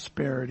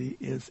prosperity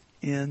is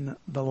in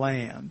the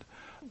land.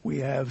 We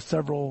have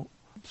several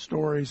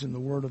stories in the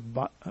Word of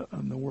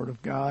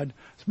God.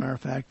 As a matter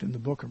of fact, in the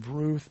book of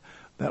Ruth,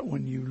 that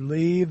when you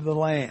leave the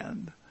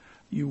land,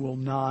 you will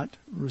not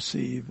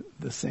receive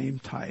the same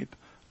type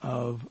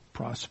of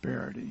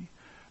prosperity.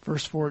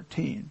 Verse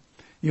 14,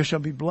 you shall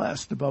be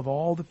blessed above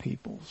all the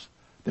peoples.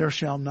 There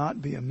shall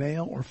not be a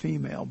male or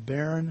female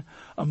barren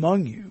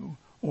among you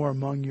or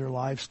among your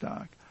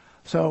livestock.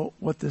 So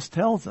what this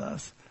tells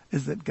us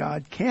is that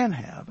God can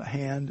have a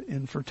hand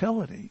in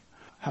fertility.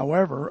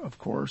 However, of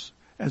course,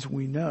 as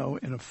we know,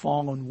 in a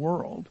fallen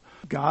world,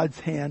 God's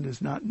hand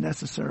is not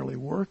necessarily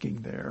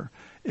working there.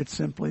 It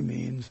simply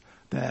means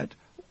that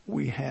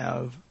we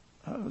have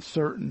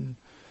certain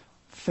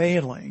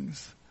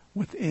failings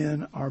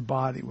within our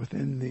body,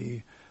 within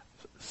the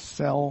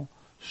cell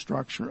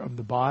structure of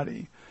the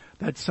body,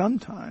 that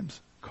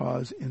sometimes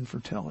cause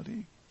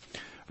infertility.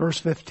 Verse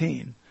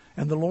 15,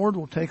 and the Lord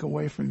will take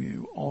away from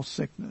you all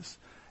sickness,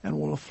 and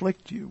will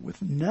afflict you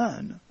with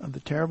none of the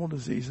terrible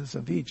diseases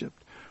of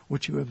Egypt,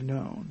 which you have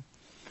known.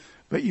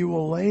 But you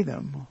will lay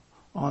them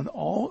on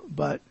all,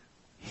 but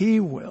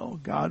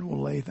God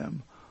will lay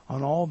them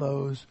on all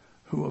those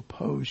who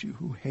oppose you,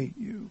 who hate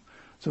you.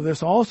 So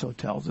this also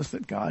tells us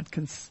that God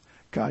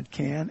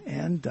can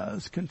and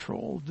does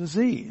control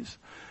disease.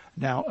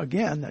 Now,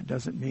 again, that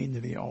doesn't mean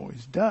that he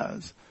always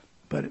does,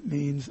 but it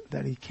means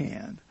that he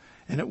can.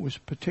 And it was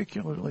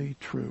particularly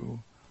true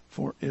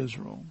for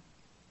Israel.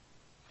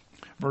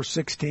 Verse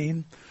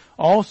 16,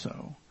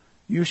 also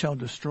you shall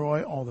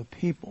destroy all the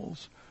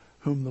peoples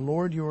whom the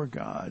Lord your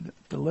God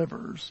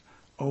delivers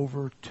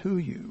over to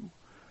you.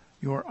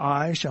 Your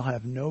eye shall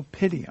have no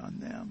pity on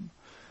them,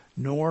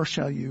 nor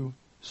shall you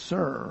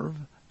serve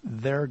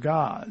their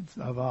gods.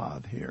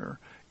 Avad here.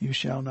 You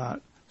shall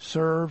not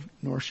serve,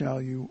 nor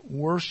shall you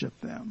worship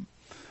them.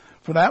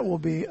 For that will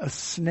be a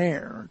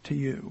snare to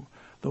you.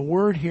 The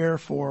word here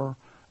for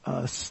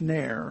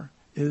snare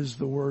is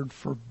the word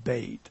for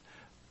bait.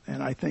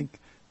 And I think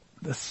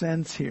the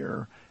sense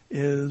here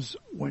is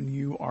when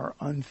you are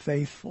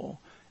unfaithful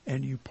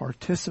and you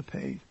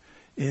participate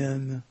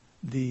in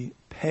the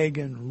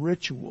pagan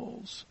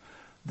rituals,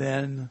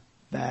 then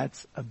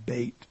that's a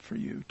bait for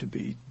you to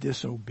be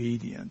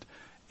disobedient.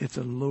 It's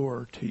a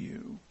lure to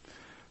you.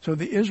 So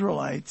the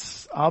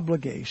Israelites'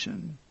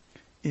 obligation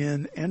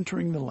in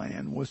entering the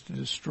land was to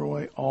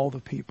destroy all the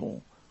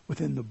people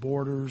within the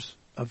borders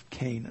of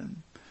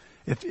Canaan.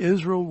 If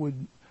Israel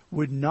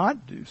would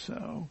not do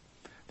so,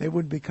 they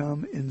would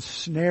become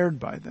ensnared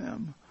by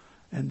them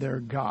and their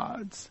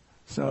gods.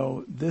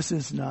 So this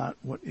is not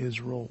what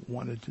Israel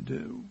wanted to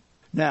do.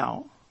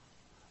 Now,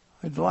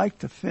 I'd like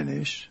to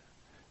finish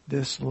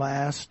this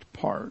last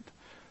part,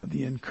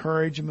 the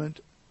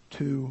encouragement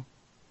to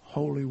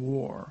holy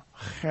war,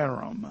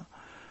 cherem,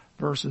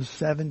 verses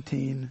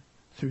 17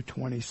 through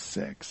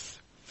 26.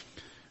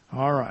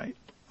 All right,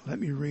 let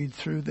me read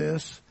through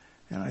this,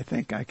 and I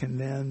think I can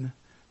then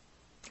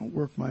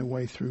work my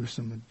way through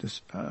some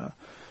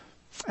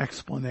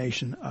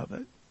explanation of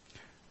it.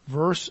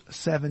 Verse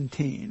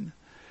 17.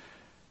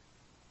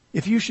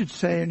 If you should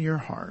say in your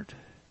heart,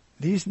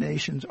 these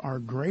nations are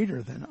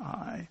greater than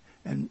I,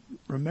 and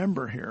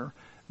remember here,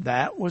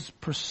 that was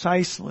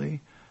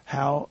precisely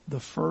how the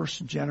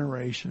first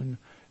generation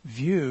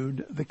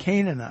viewed the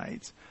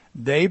Canaanites.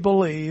 They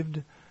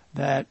believed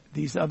that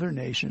these other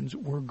nations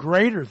were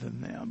greater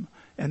than them,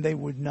 and they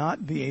would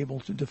not be able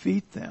to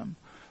defeat them.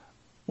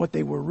 What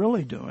they were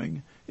really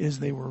doing is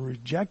they were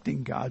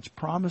rejecting God's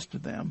promise to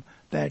them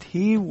that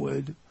He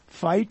would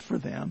fight for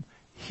them.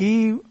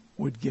 He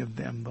would give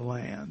them the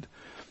land.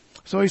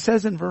 So He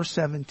says in verse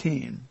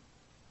 17,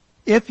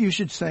 if you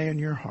should say in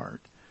your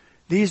heart,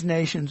 these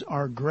nations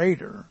are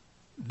greater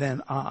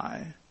than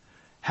I,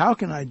 how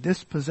can I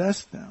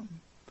dispossess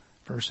them?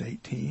 Verse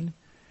 18,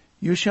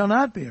 you shall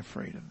not be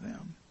afraid of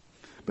them,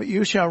 but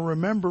you shall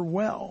remember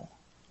well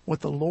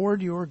what the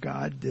Lord your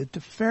God did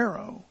to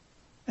Pharaoh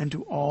and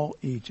to all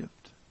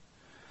Egypt.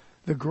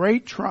 The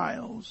great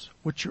trials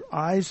which your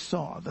eyes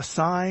saw, the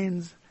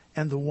signs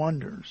and the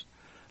wonders,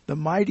 the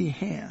mighty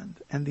hand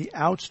and the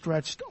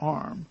outstretched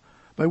arm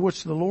by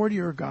which the Lord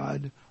your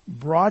God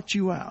brought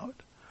you out,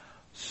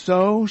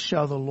 so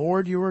shall the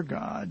Lord your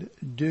God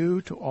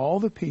do to all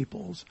the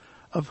peoples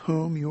of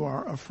whom you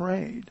are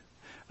afraid.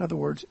 In other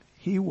words,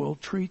 He will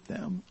treat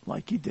them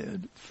like He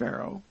did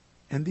Pharaoh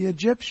and the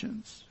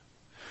Egyptians.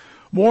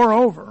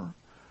 Moreover,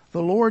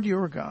 the Lord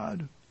your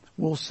God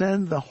will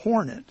send the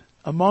hornet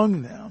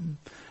among them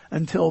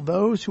until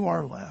those who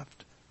are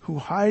left, who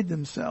hide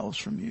themselves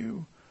from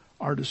you,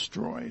 are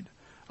destroyed.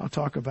 I'll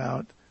talk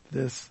about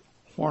this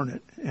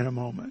hornet in a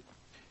moment.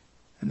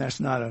 And that's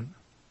not a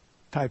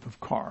type of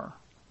car.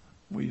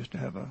 We used to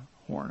have a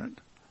hornet.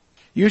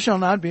 You shall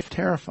not be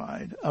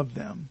terrified of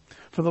them,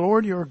 for the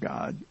Lord your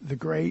God, the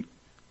great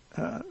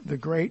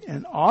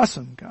and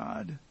awesome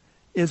God,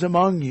 is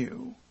among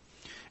you.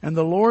 And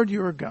the Lord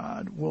your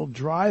God will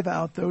drive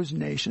out those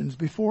nations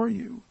before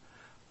you,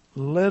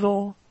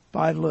 little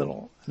by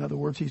little. In other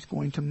words, He's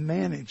going to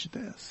manage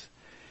this.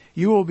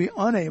 You will be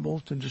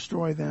unable to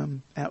destroy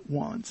them at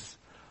once,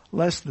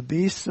 lest the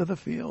beasts of the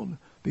field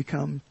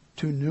become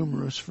too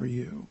numerous for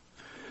you.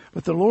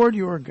 But the Lord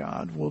your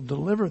God will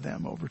deliver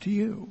them over to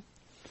you,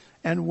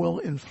 and will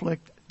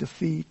inflict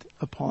defeat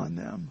upon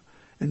them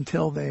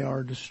until they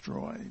are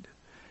destroyed.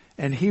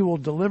 And He will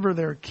deliver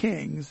their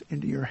kings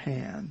into your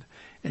hand,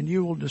 and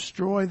you will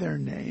destroy their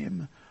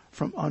name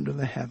from under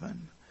the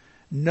heaven.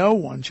 No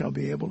one shall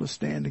be able to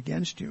stand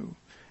against you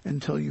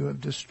until you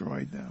have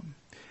destroyed them.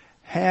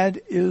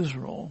 Had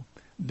Israel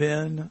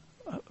been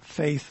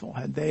faithful,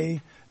 had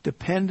they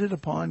depended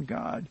upon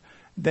God,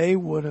 they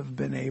would have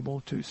been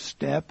able to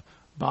step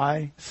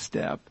by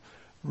step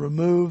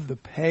remove the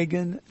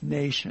pagan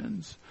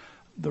nations,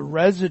 the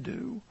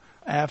residue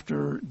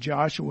after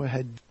Joshua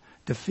had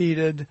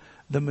defeated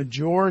the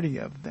majority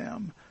of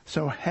them.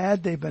 So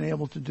had they been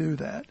able to do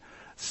that,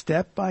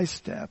 step by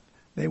step,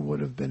 they would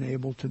have been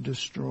able to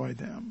destroy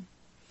them.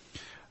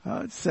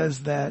 It says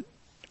that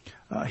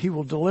He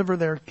will deliver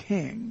their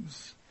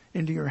kings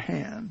into your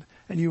hand,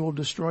 and you will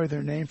destroy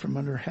their name from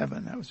under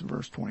heaven. That was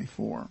verse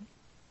 24.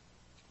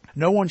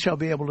 No one shall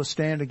be able to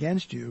stand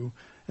against you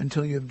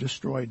until you have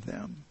destroyed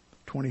them.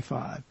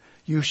 25.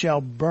 You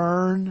shall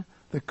burn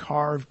the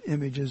carved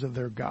images of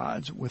their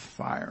gods with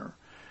fire.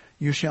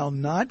 You shall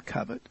not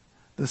covet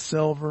the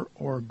silver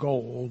or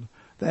gold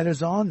that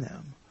is on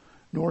them,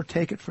 nor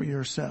take it for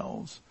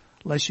yourselves,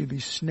 lest you be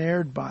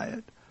snared by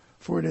it,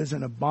 for it is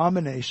an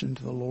abomination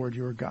to the Lord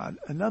your God.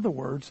 In other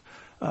words,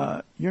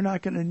 you're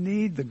not going to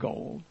need the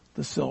gold,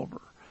 the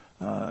silver.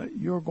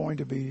 You're going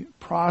to be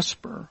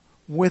prosper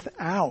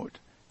without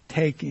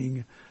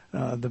taking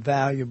the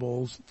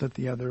valuables that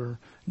the other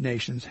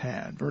nations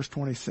had. Verse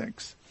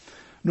 26.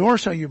 Nor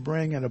shall you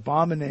bring an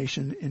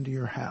abomination into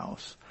your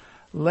house,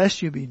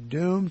 lest you be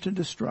doomed to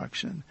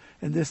destruction.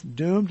 And this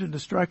doomed to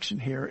destruction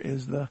here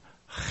is the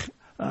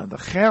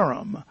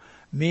cherem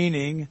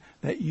meaning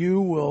that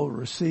you will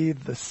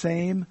receive the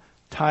same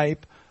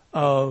type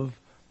of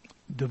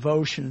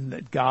devotion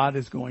that God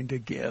is going to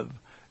give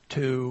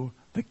to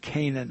the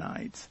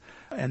Canaanites.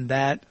 And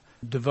that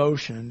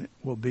devotion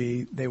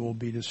they will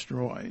be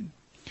destroyed.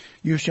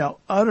 You shall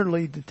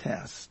utterly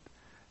detest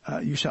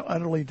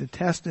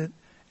it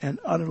and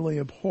utterly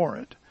abhor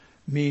it,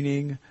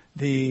 meaning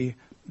the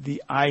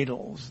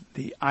idols,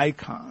 the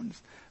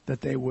icons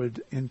that they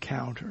would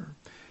encounter.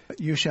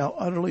 You shall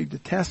utterly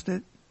detest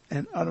it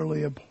and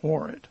utterly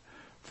abhor it,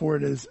 for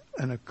it is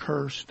an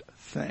accursed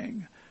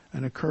thing.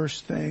 An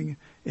accursed thing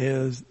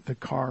is the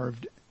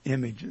carved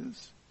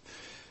images.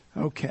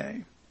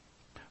 Okay.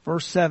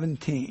 Verse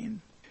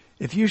 17.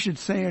 If you should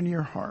say in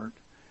your heart,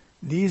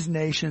 these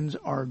nations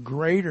are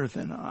greater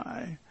than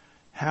I,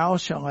 how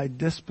shall I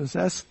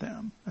dispossess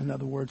them? In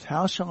other words,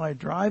 how shall I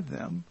drive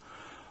them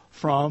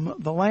from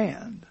the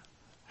land?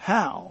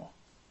 How?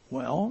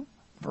 Well,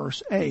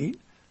 verse 8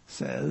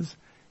 says,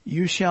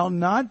 you shall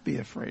not be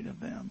afraid of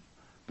them,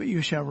 but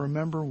you shall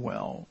remember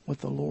well what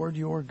the Lord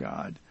your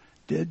God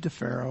did to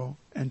Pharaoh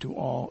and to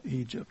all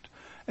Egypt.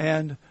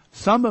 And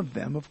some of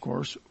them, of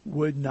course,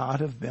 would not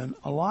have been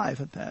alive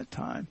at that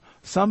time.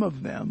 Some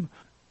of them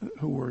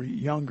who were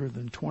younger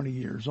than 20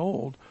 years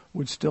old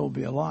would still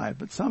be alive,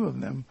 but some of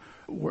them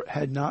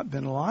had not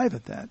been alive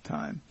at that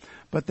time.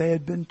 But they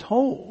had been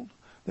told.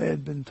 They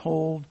had been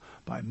told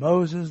by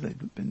Moses.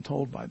 They'd been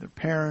told by their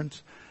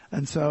parents.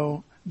 And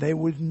so they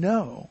would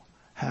know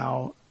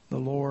how the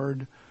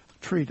Lord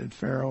treated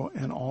Pharaoh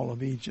and all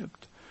of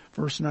Egypt.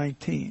 Verse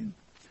 19,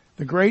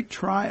 the great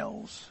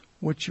trials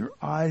which your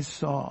eyes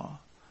saw,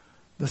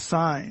 the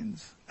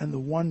signs and the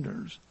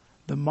wonders,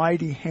 the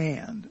mighty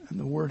hand, and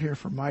the word here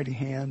for mighty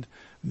hand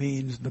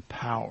means the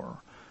power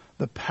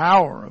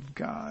of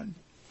God,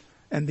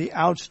 and the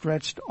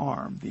outstretched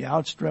arm. The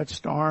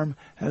outstretched arm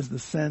has the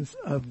sense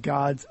of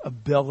God's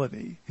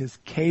ability, His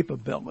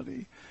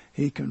capability.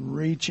 He can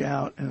reach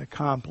out and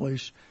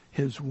accomplish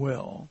His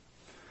will.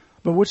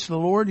 But which the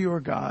Lord your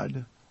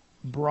God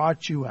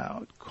brought you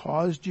out,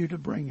 caused you to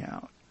bring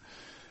out,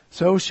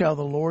 so shall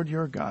the Lord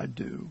your God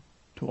do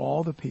to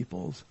all the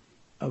peoples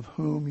of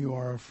whom you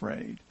are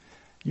afraid.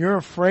 You're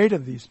afraid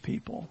of these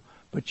people,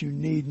 but you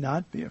need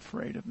not be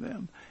afraid of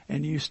them.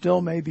 And you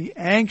still may be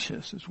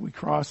anxious as we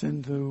cross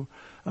into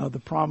the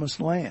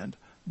promised land.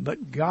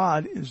 But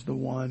God is the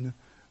one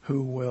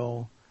who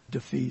will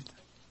defeat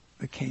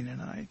the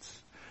Canaanites.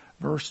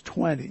 Verse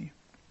 20,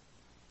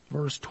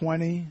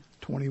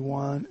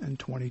 21, and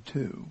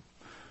 22.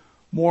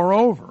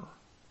 Moreover,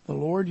 the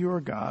Lord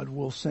your God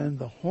will send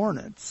the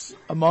hornets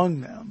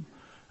among them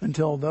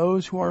until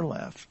those who are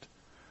left,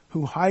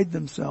 who hide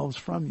themselves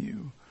from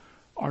you,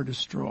 are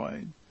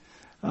destroyed.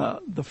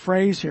 The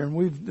phrase here, and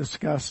we've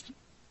discussed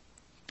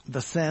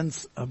the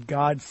sense of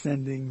God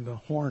sending the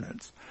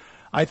hornets.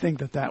 I think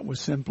that was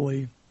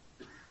simply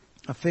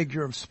a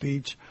figure of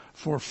speech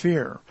for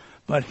fear.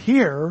 But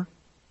here,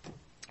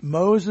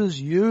 Moses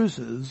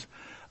uses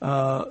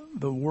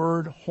the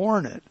word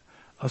hornet,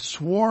 a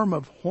swarm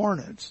of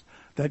hornets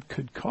that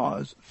could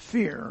cause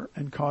fear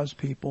and cause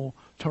people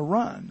to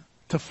run,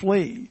 to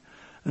flee.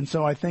 And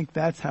so I think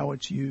that's how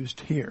it's used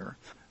here.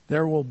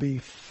 There will be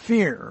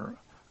fear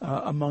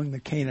among the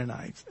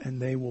Canaanites, and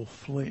they will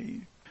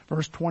flee.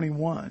 Verse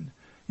 21,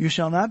 you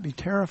shall not be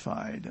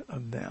terrified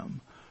of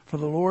them, for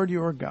the Lord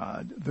your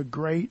God, the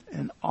great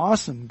and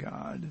awesome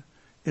God,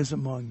 is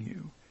among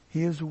you.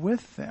 He is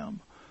with them.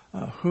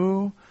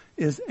 Who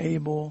is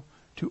able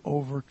to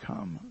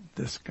overcome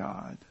this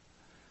God?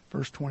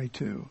 Verse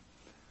 22,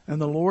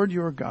 and the Lord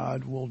your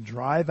God will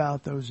drive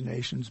out those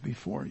nations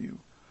before you.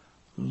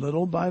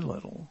 Little by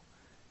little,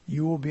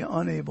 you will be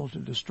unable to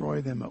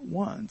destroy them at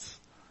once,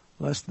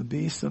 lest the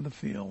beasts of the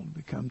field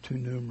become too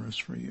numerous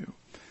for you.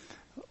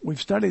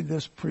 We've studied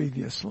this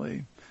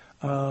previously.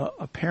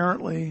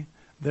 Apparently,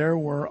 there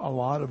were a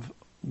lot of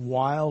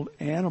wild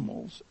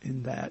animals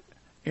in that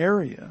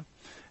area.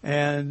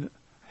 And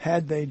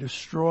had they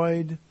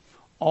destroyed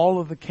all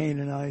of the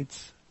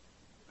Canaanites,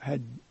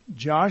 had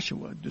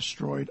Joshua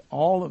destroyed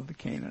all of the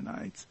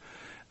Canaanites,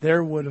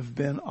 there would have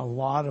been a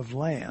lot of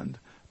land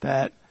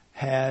that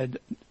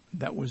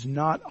was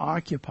not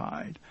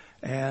occupied.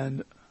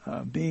 And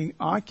being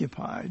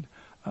occupied,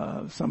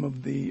 some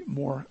of the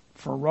more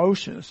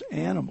ferocious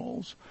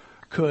animals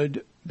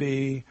could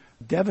be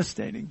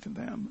devastating to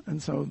them.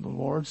 And so the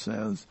Lord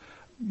says,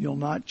 you'll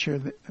not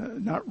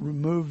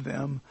remove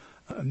them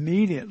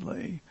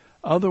immediately.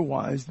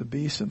 Otherwise, the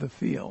beasts of the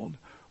field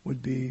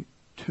would be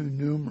too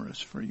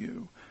numerous for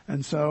you.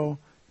 And so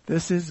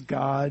this is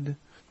God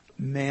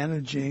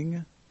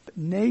managing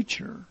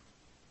nature,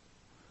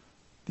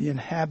 the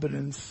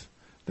inhabitants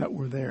that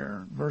were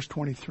there. Verse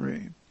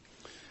 23.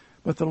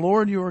 But the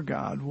Lord your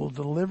God will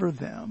deliver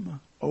them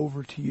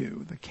over to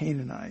you, the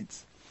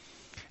Canaanites,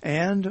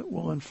 and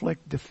will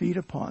inflict defeat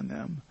upon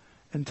them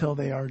until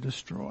they are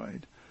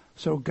destroyed.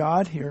 So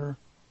God here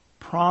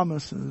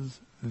promises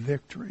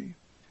victory.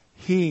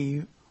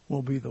 He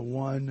will be the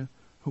one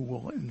who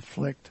will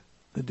inflict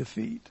the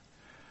defeat.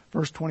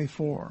 Verse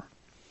 24.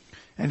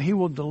 And he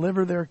will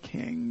deliver their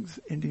kings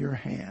into your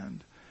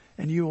hand,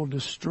 and you will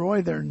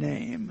destroy their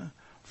name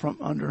from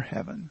under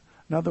heaven.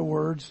 In other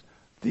words,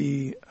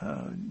 the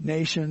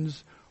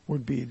nations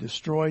would be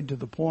destroyed to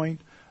the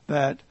point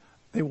that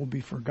they will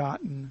be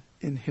forgotten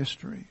in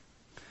history.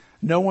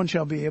 No one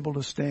shall be able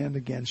to stand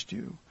against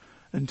you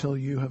until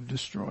you have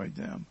destroyed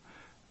them.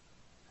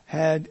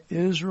 Had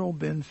Israel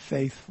been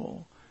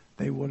faithful,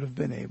 they would have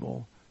been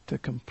able to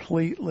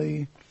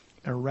completely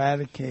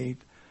eradicate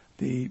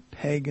the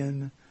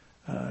pagan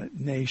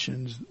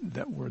nations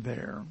that were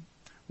there.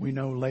 We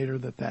know later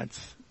that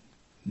that's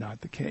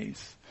not the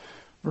case.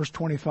 Verse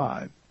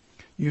 25,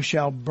 you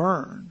shall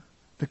burn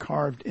the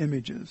carved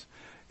images.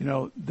 You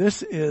know,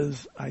 this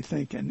is, I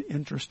think, an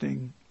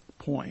interesting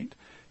point,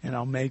 and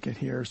I'll make it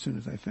here as soon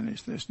as I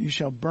finish this. You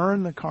shall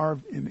burn the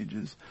carved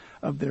images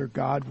of their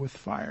God with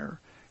fire.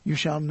 You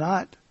shall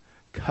not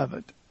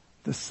covet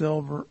the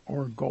silver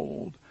or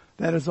gold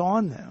that is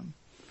on them,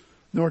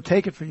 nor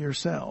take it for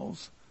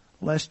yourselves,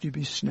 lest you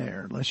be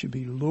snared, lest you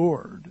be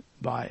lured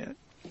by it.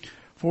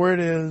 For it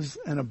is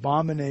an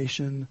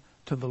abomination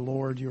to the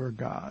Lord your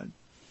God.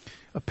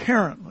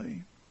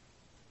 Apparently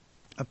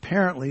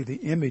the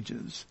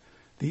images,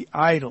 the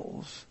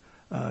idols,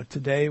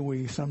 today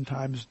we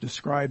sometimes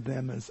describe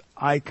them as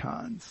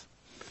icons.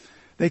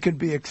 They could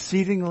be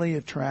exceedingly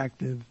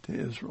attractive to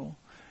Israel.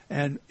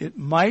 And it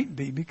might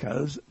be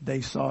because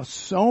they saw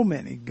so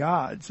many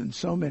gods and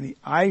so many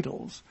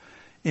idols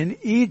in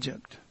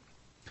Egypt.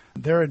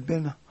 There had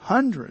been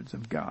hundreds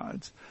of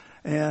gods,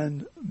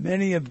 and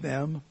many of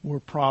them were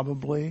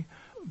probably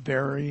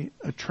very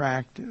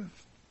attractive.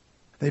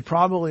 They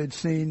probably had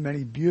seen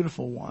many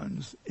beautiful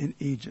ones in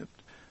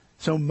Egypt.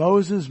 So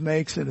Moses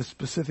makes it a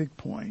specific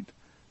point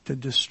to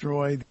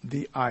destroy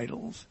the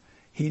idols.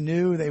 He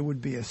knew they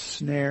would be a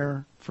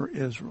snare for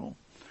Israel.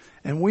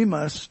 And we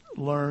must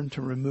learn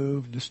to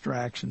remove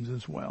distractions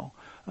as well.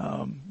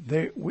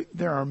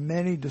 There are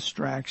many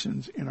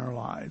distractions in our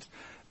lives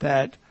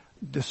that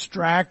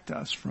distract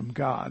us from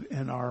God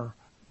and our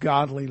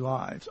godly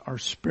lives, our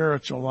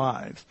spiritual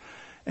lives.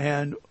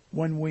 And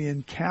when we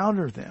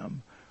encounter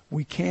them,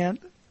 we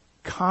can't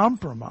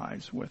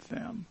compromise with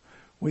them.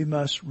 We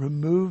must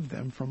remove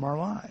them from our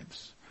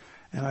lives.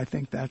 And I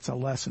think that's a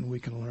lesson we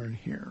can learn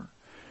here.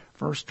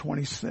 Verse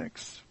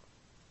 26.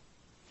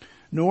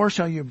 Nor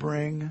shall you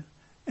bring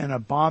an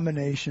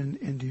abomination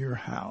into your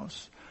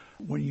house.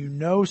 When you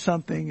know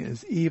something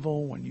is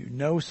evil, when you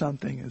know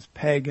something is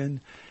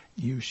pagan,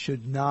 you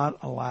should not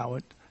allow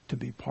it to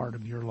be part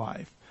of your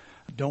life.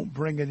 Don't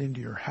bring it into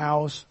your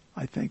house,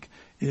 I think,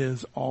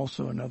 is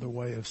also another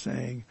way of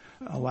saying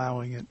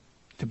allowing it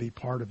to be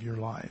part of your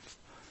life.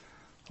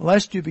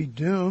 Lest you be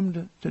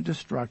doomed to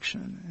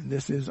destruction. And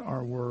this is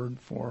our word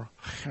for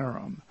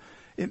cherem.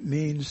 It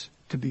means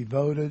to be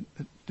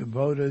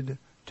devoted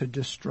to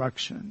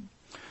destruction.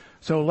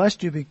 So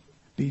lest you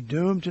be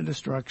doomed to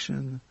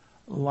destruction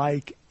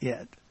like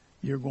it.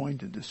 You're going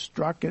to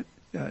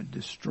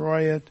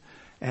destroy it,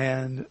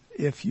 and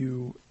if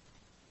you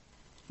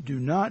do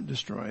not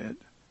destroy it,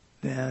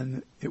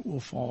 then it will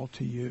fall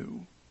to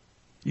you.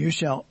 You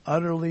shall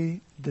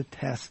utterly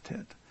detest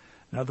it.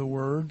 In other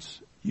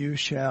words, you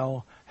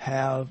shall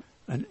have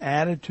an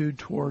attitude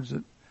towards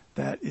it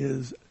that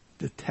is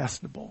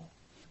detestable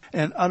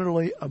and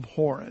utterly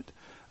abhor it.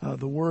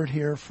 The word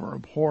here for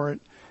abhor it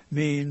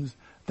means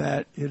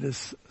that it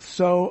is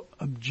so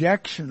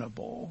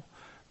objectionable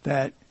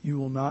that you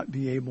will not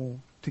be able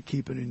to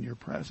keep it in your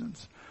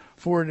presence.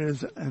 For it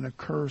is an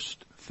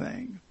accursed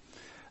thing.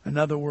 In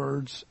other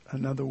words,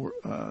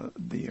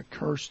 the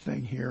accursed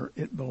thing here,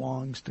 it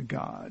belongs to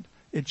God.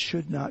 It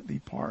should not be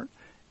part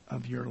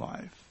of your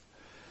life.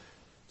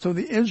 So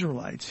the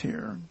Israelites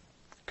here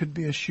could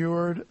be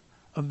assured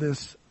of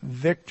this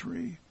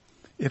victory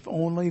if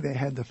only they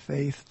had the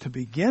faith to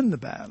begin the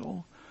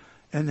battle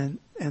and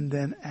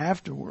then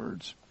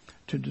afterwards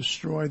to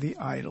destroy the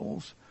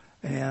idols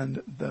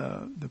and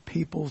the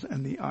peoples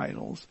and the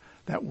idols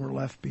that were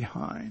left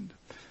behind.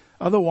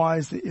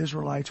 Otherwise, the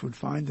Israelites would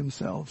find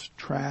themselves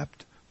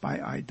trapped by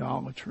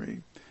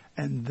idolatry,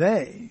 and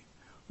they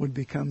would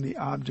become the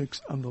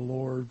objects of the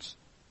Lord's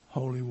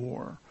holy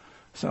war.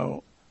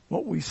 So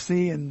what we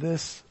see in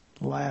this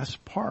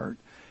last part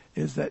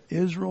is that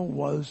Israel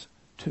was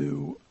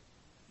to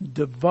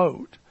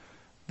devote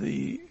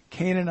the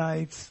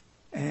Canaanites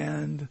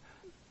and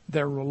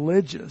their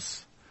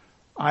religious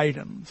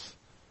items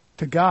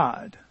to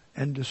God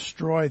and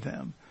destroy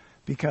them,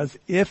 because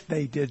if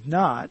they did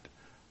not,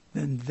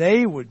 then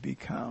they would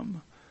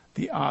become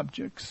the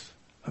objects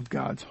of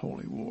God's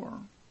holy war.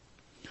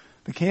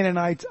 The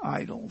Canaanites'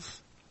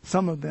 idols,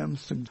 some of them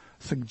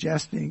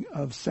suggesting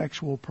of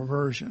sexual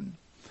perversion,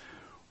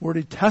 were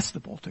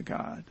detestable to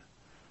God.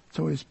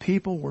 So his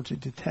people were to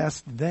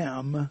detest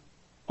them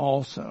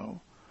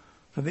also.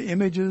 For the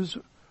images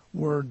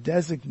were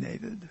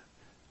designated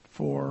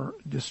for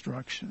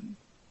destruction.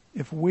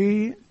 If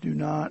we do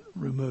not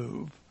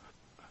remove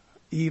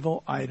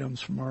evil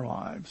items from our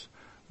lives,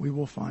 we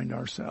will find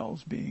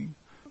ourselves being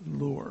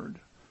lured,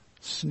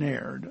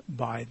 snared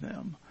by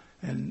them.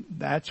 And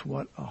that's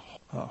what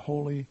a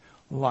holy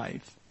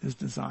life is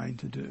designed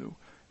to do.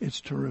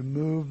 It's to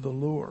remove the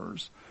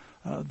lures,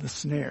 the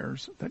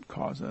snares that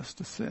cause us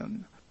to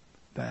sin.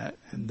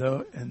 And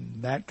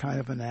that kind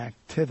of an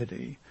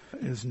activity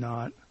is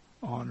not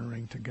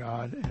honoring to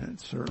God, and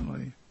it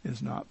certainly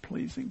is not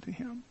pleasing to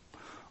Him.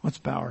 Let's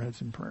bow our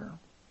heads in prayer.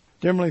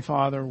 Dear Heavenly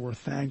Father, we're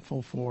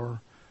thankful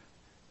for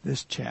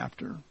this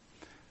chapter.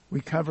 We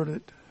covered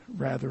it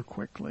rather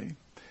quickly.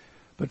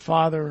 But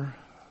Father,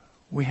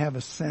 we have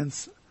a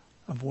sense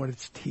of what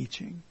it's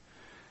teaching.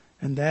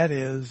 And that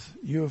is,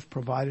 you have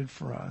provided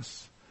for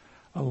us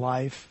a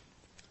life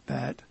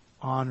that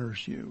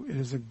honors you. It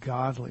is a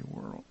godly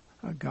world,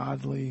 a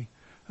godly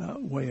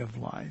way of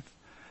life.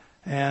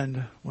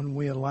 And when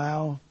we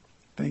allow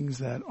things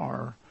that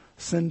are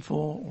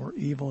sinful or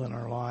evil in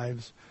our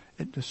lives,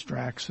 it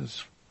distracts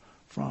us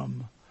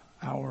from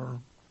our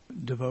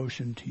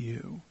devotion to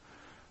you.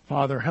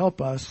 Father,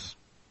 help us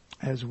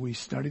as we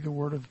study the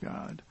Word of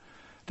God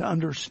to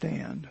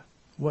understand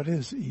what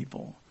is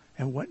evil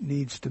and what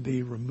needs to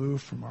be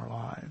removed from our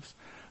lives,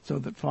 so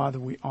that, Father,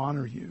 we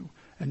honor you,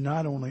 and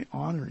not only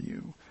honor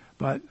you,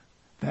 but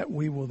that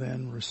we will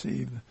then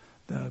receive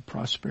the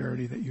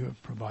prosperity that you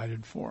have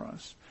provided for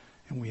us.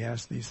 And we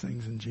ask these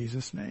things in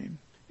Jesus' name.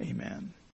 Amen.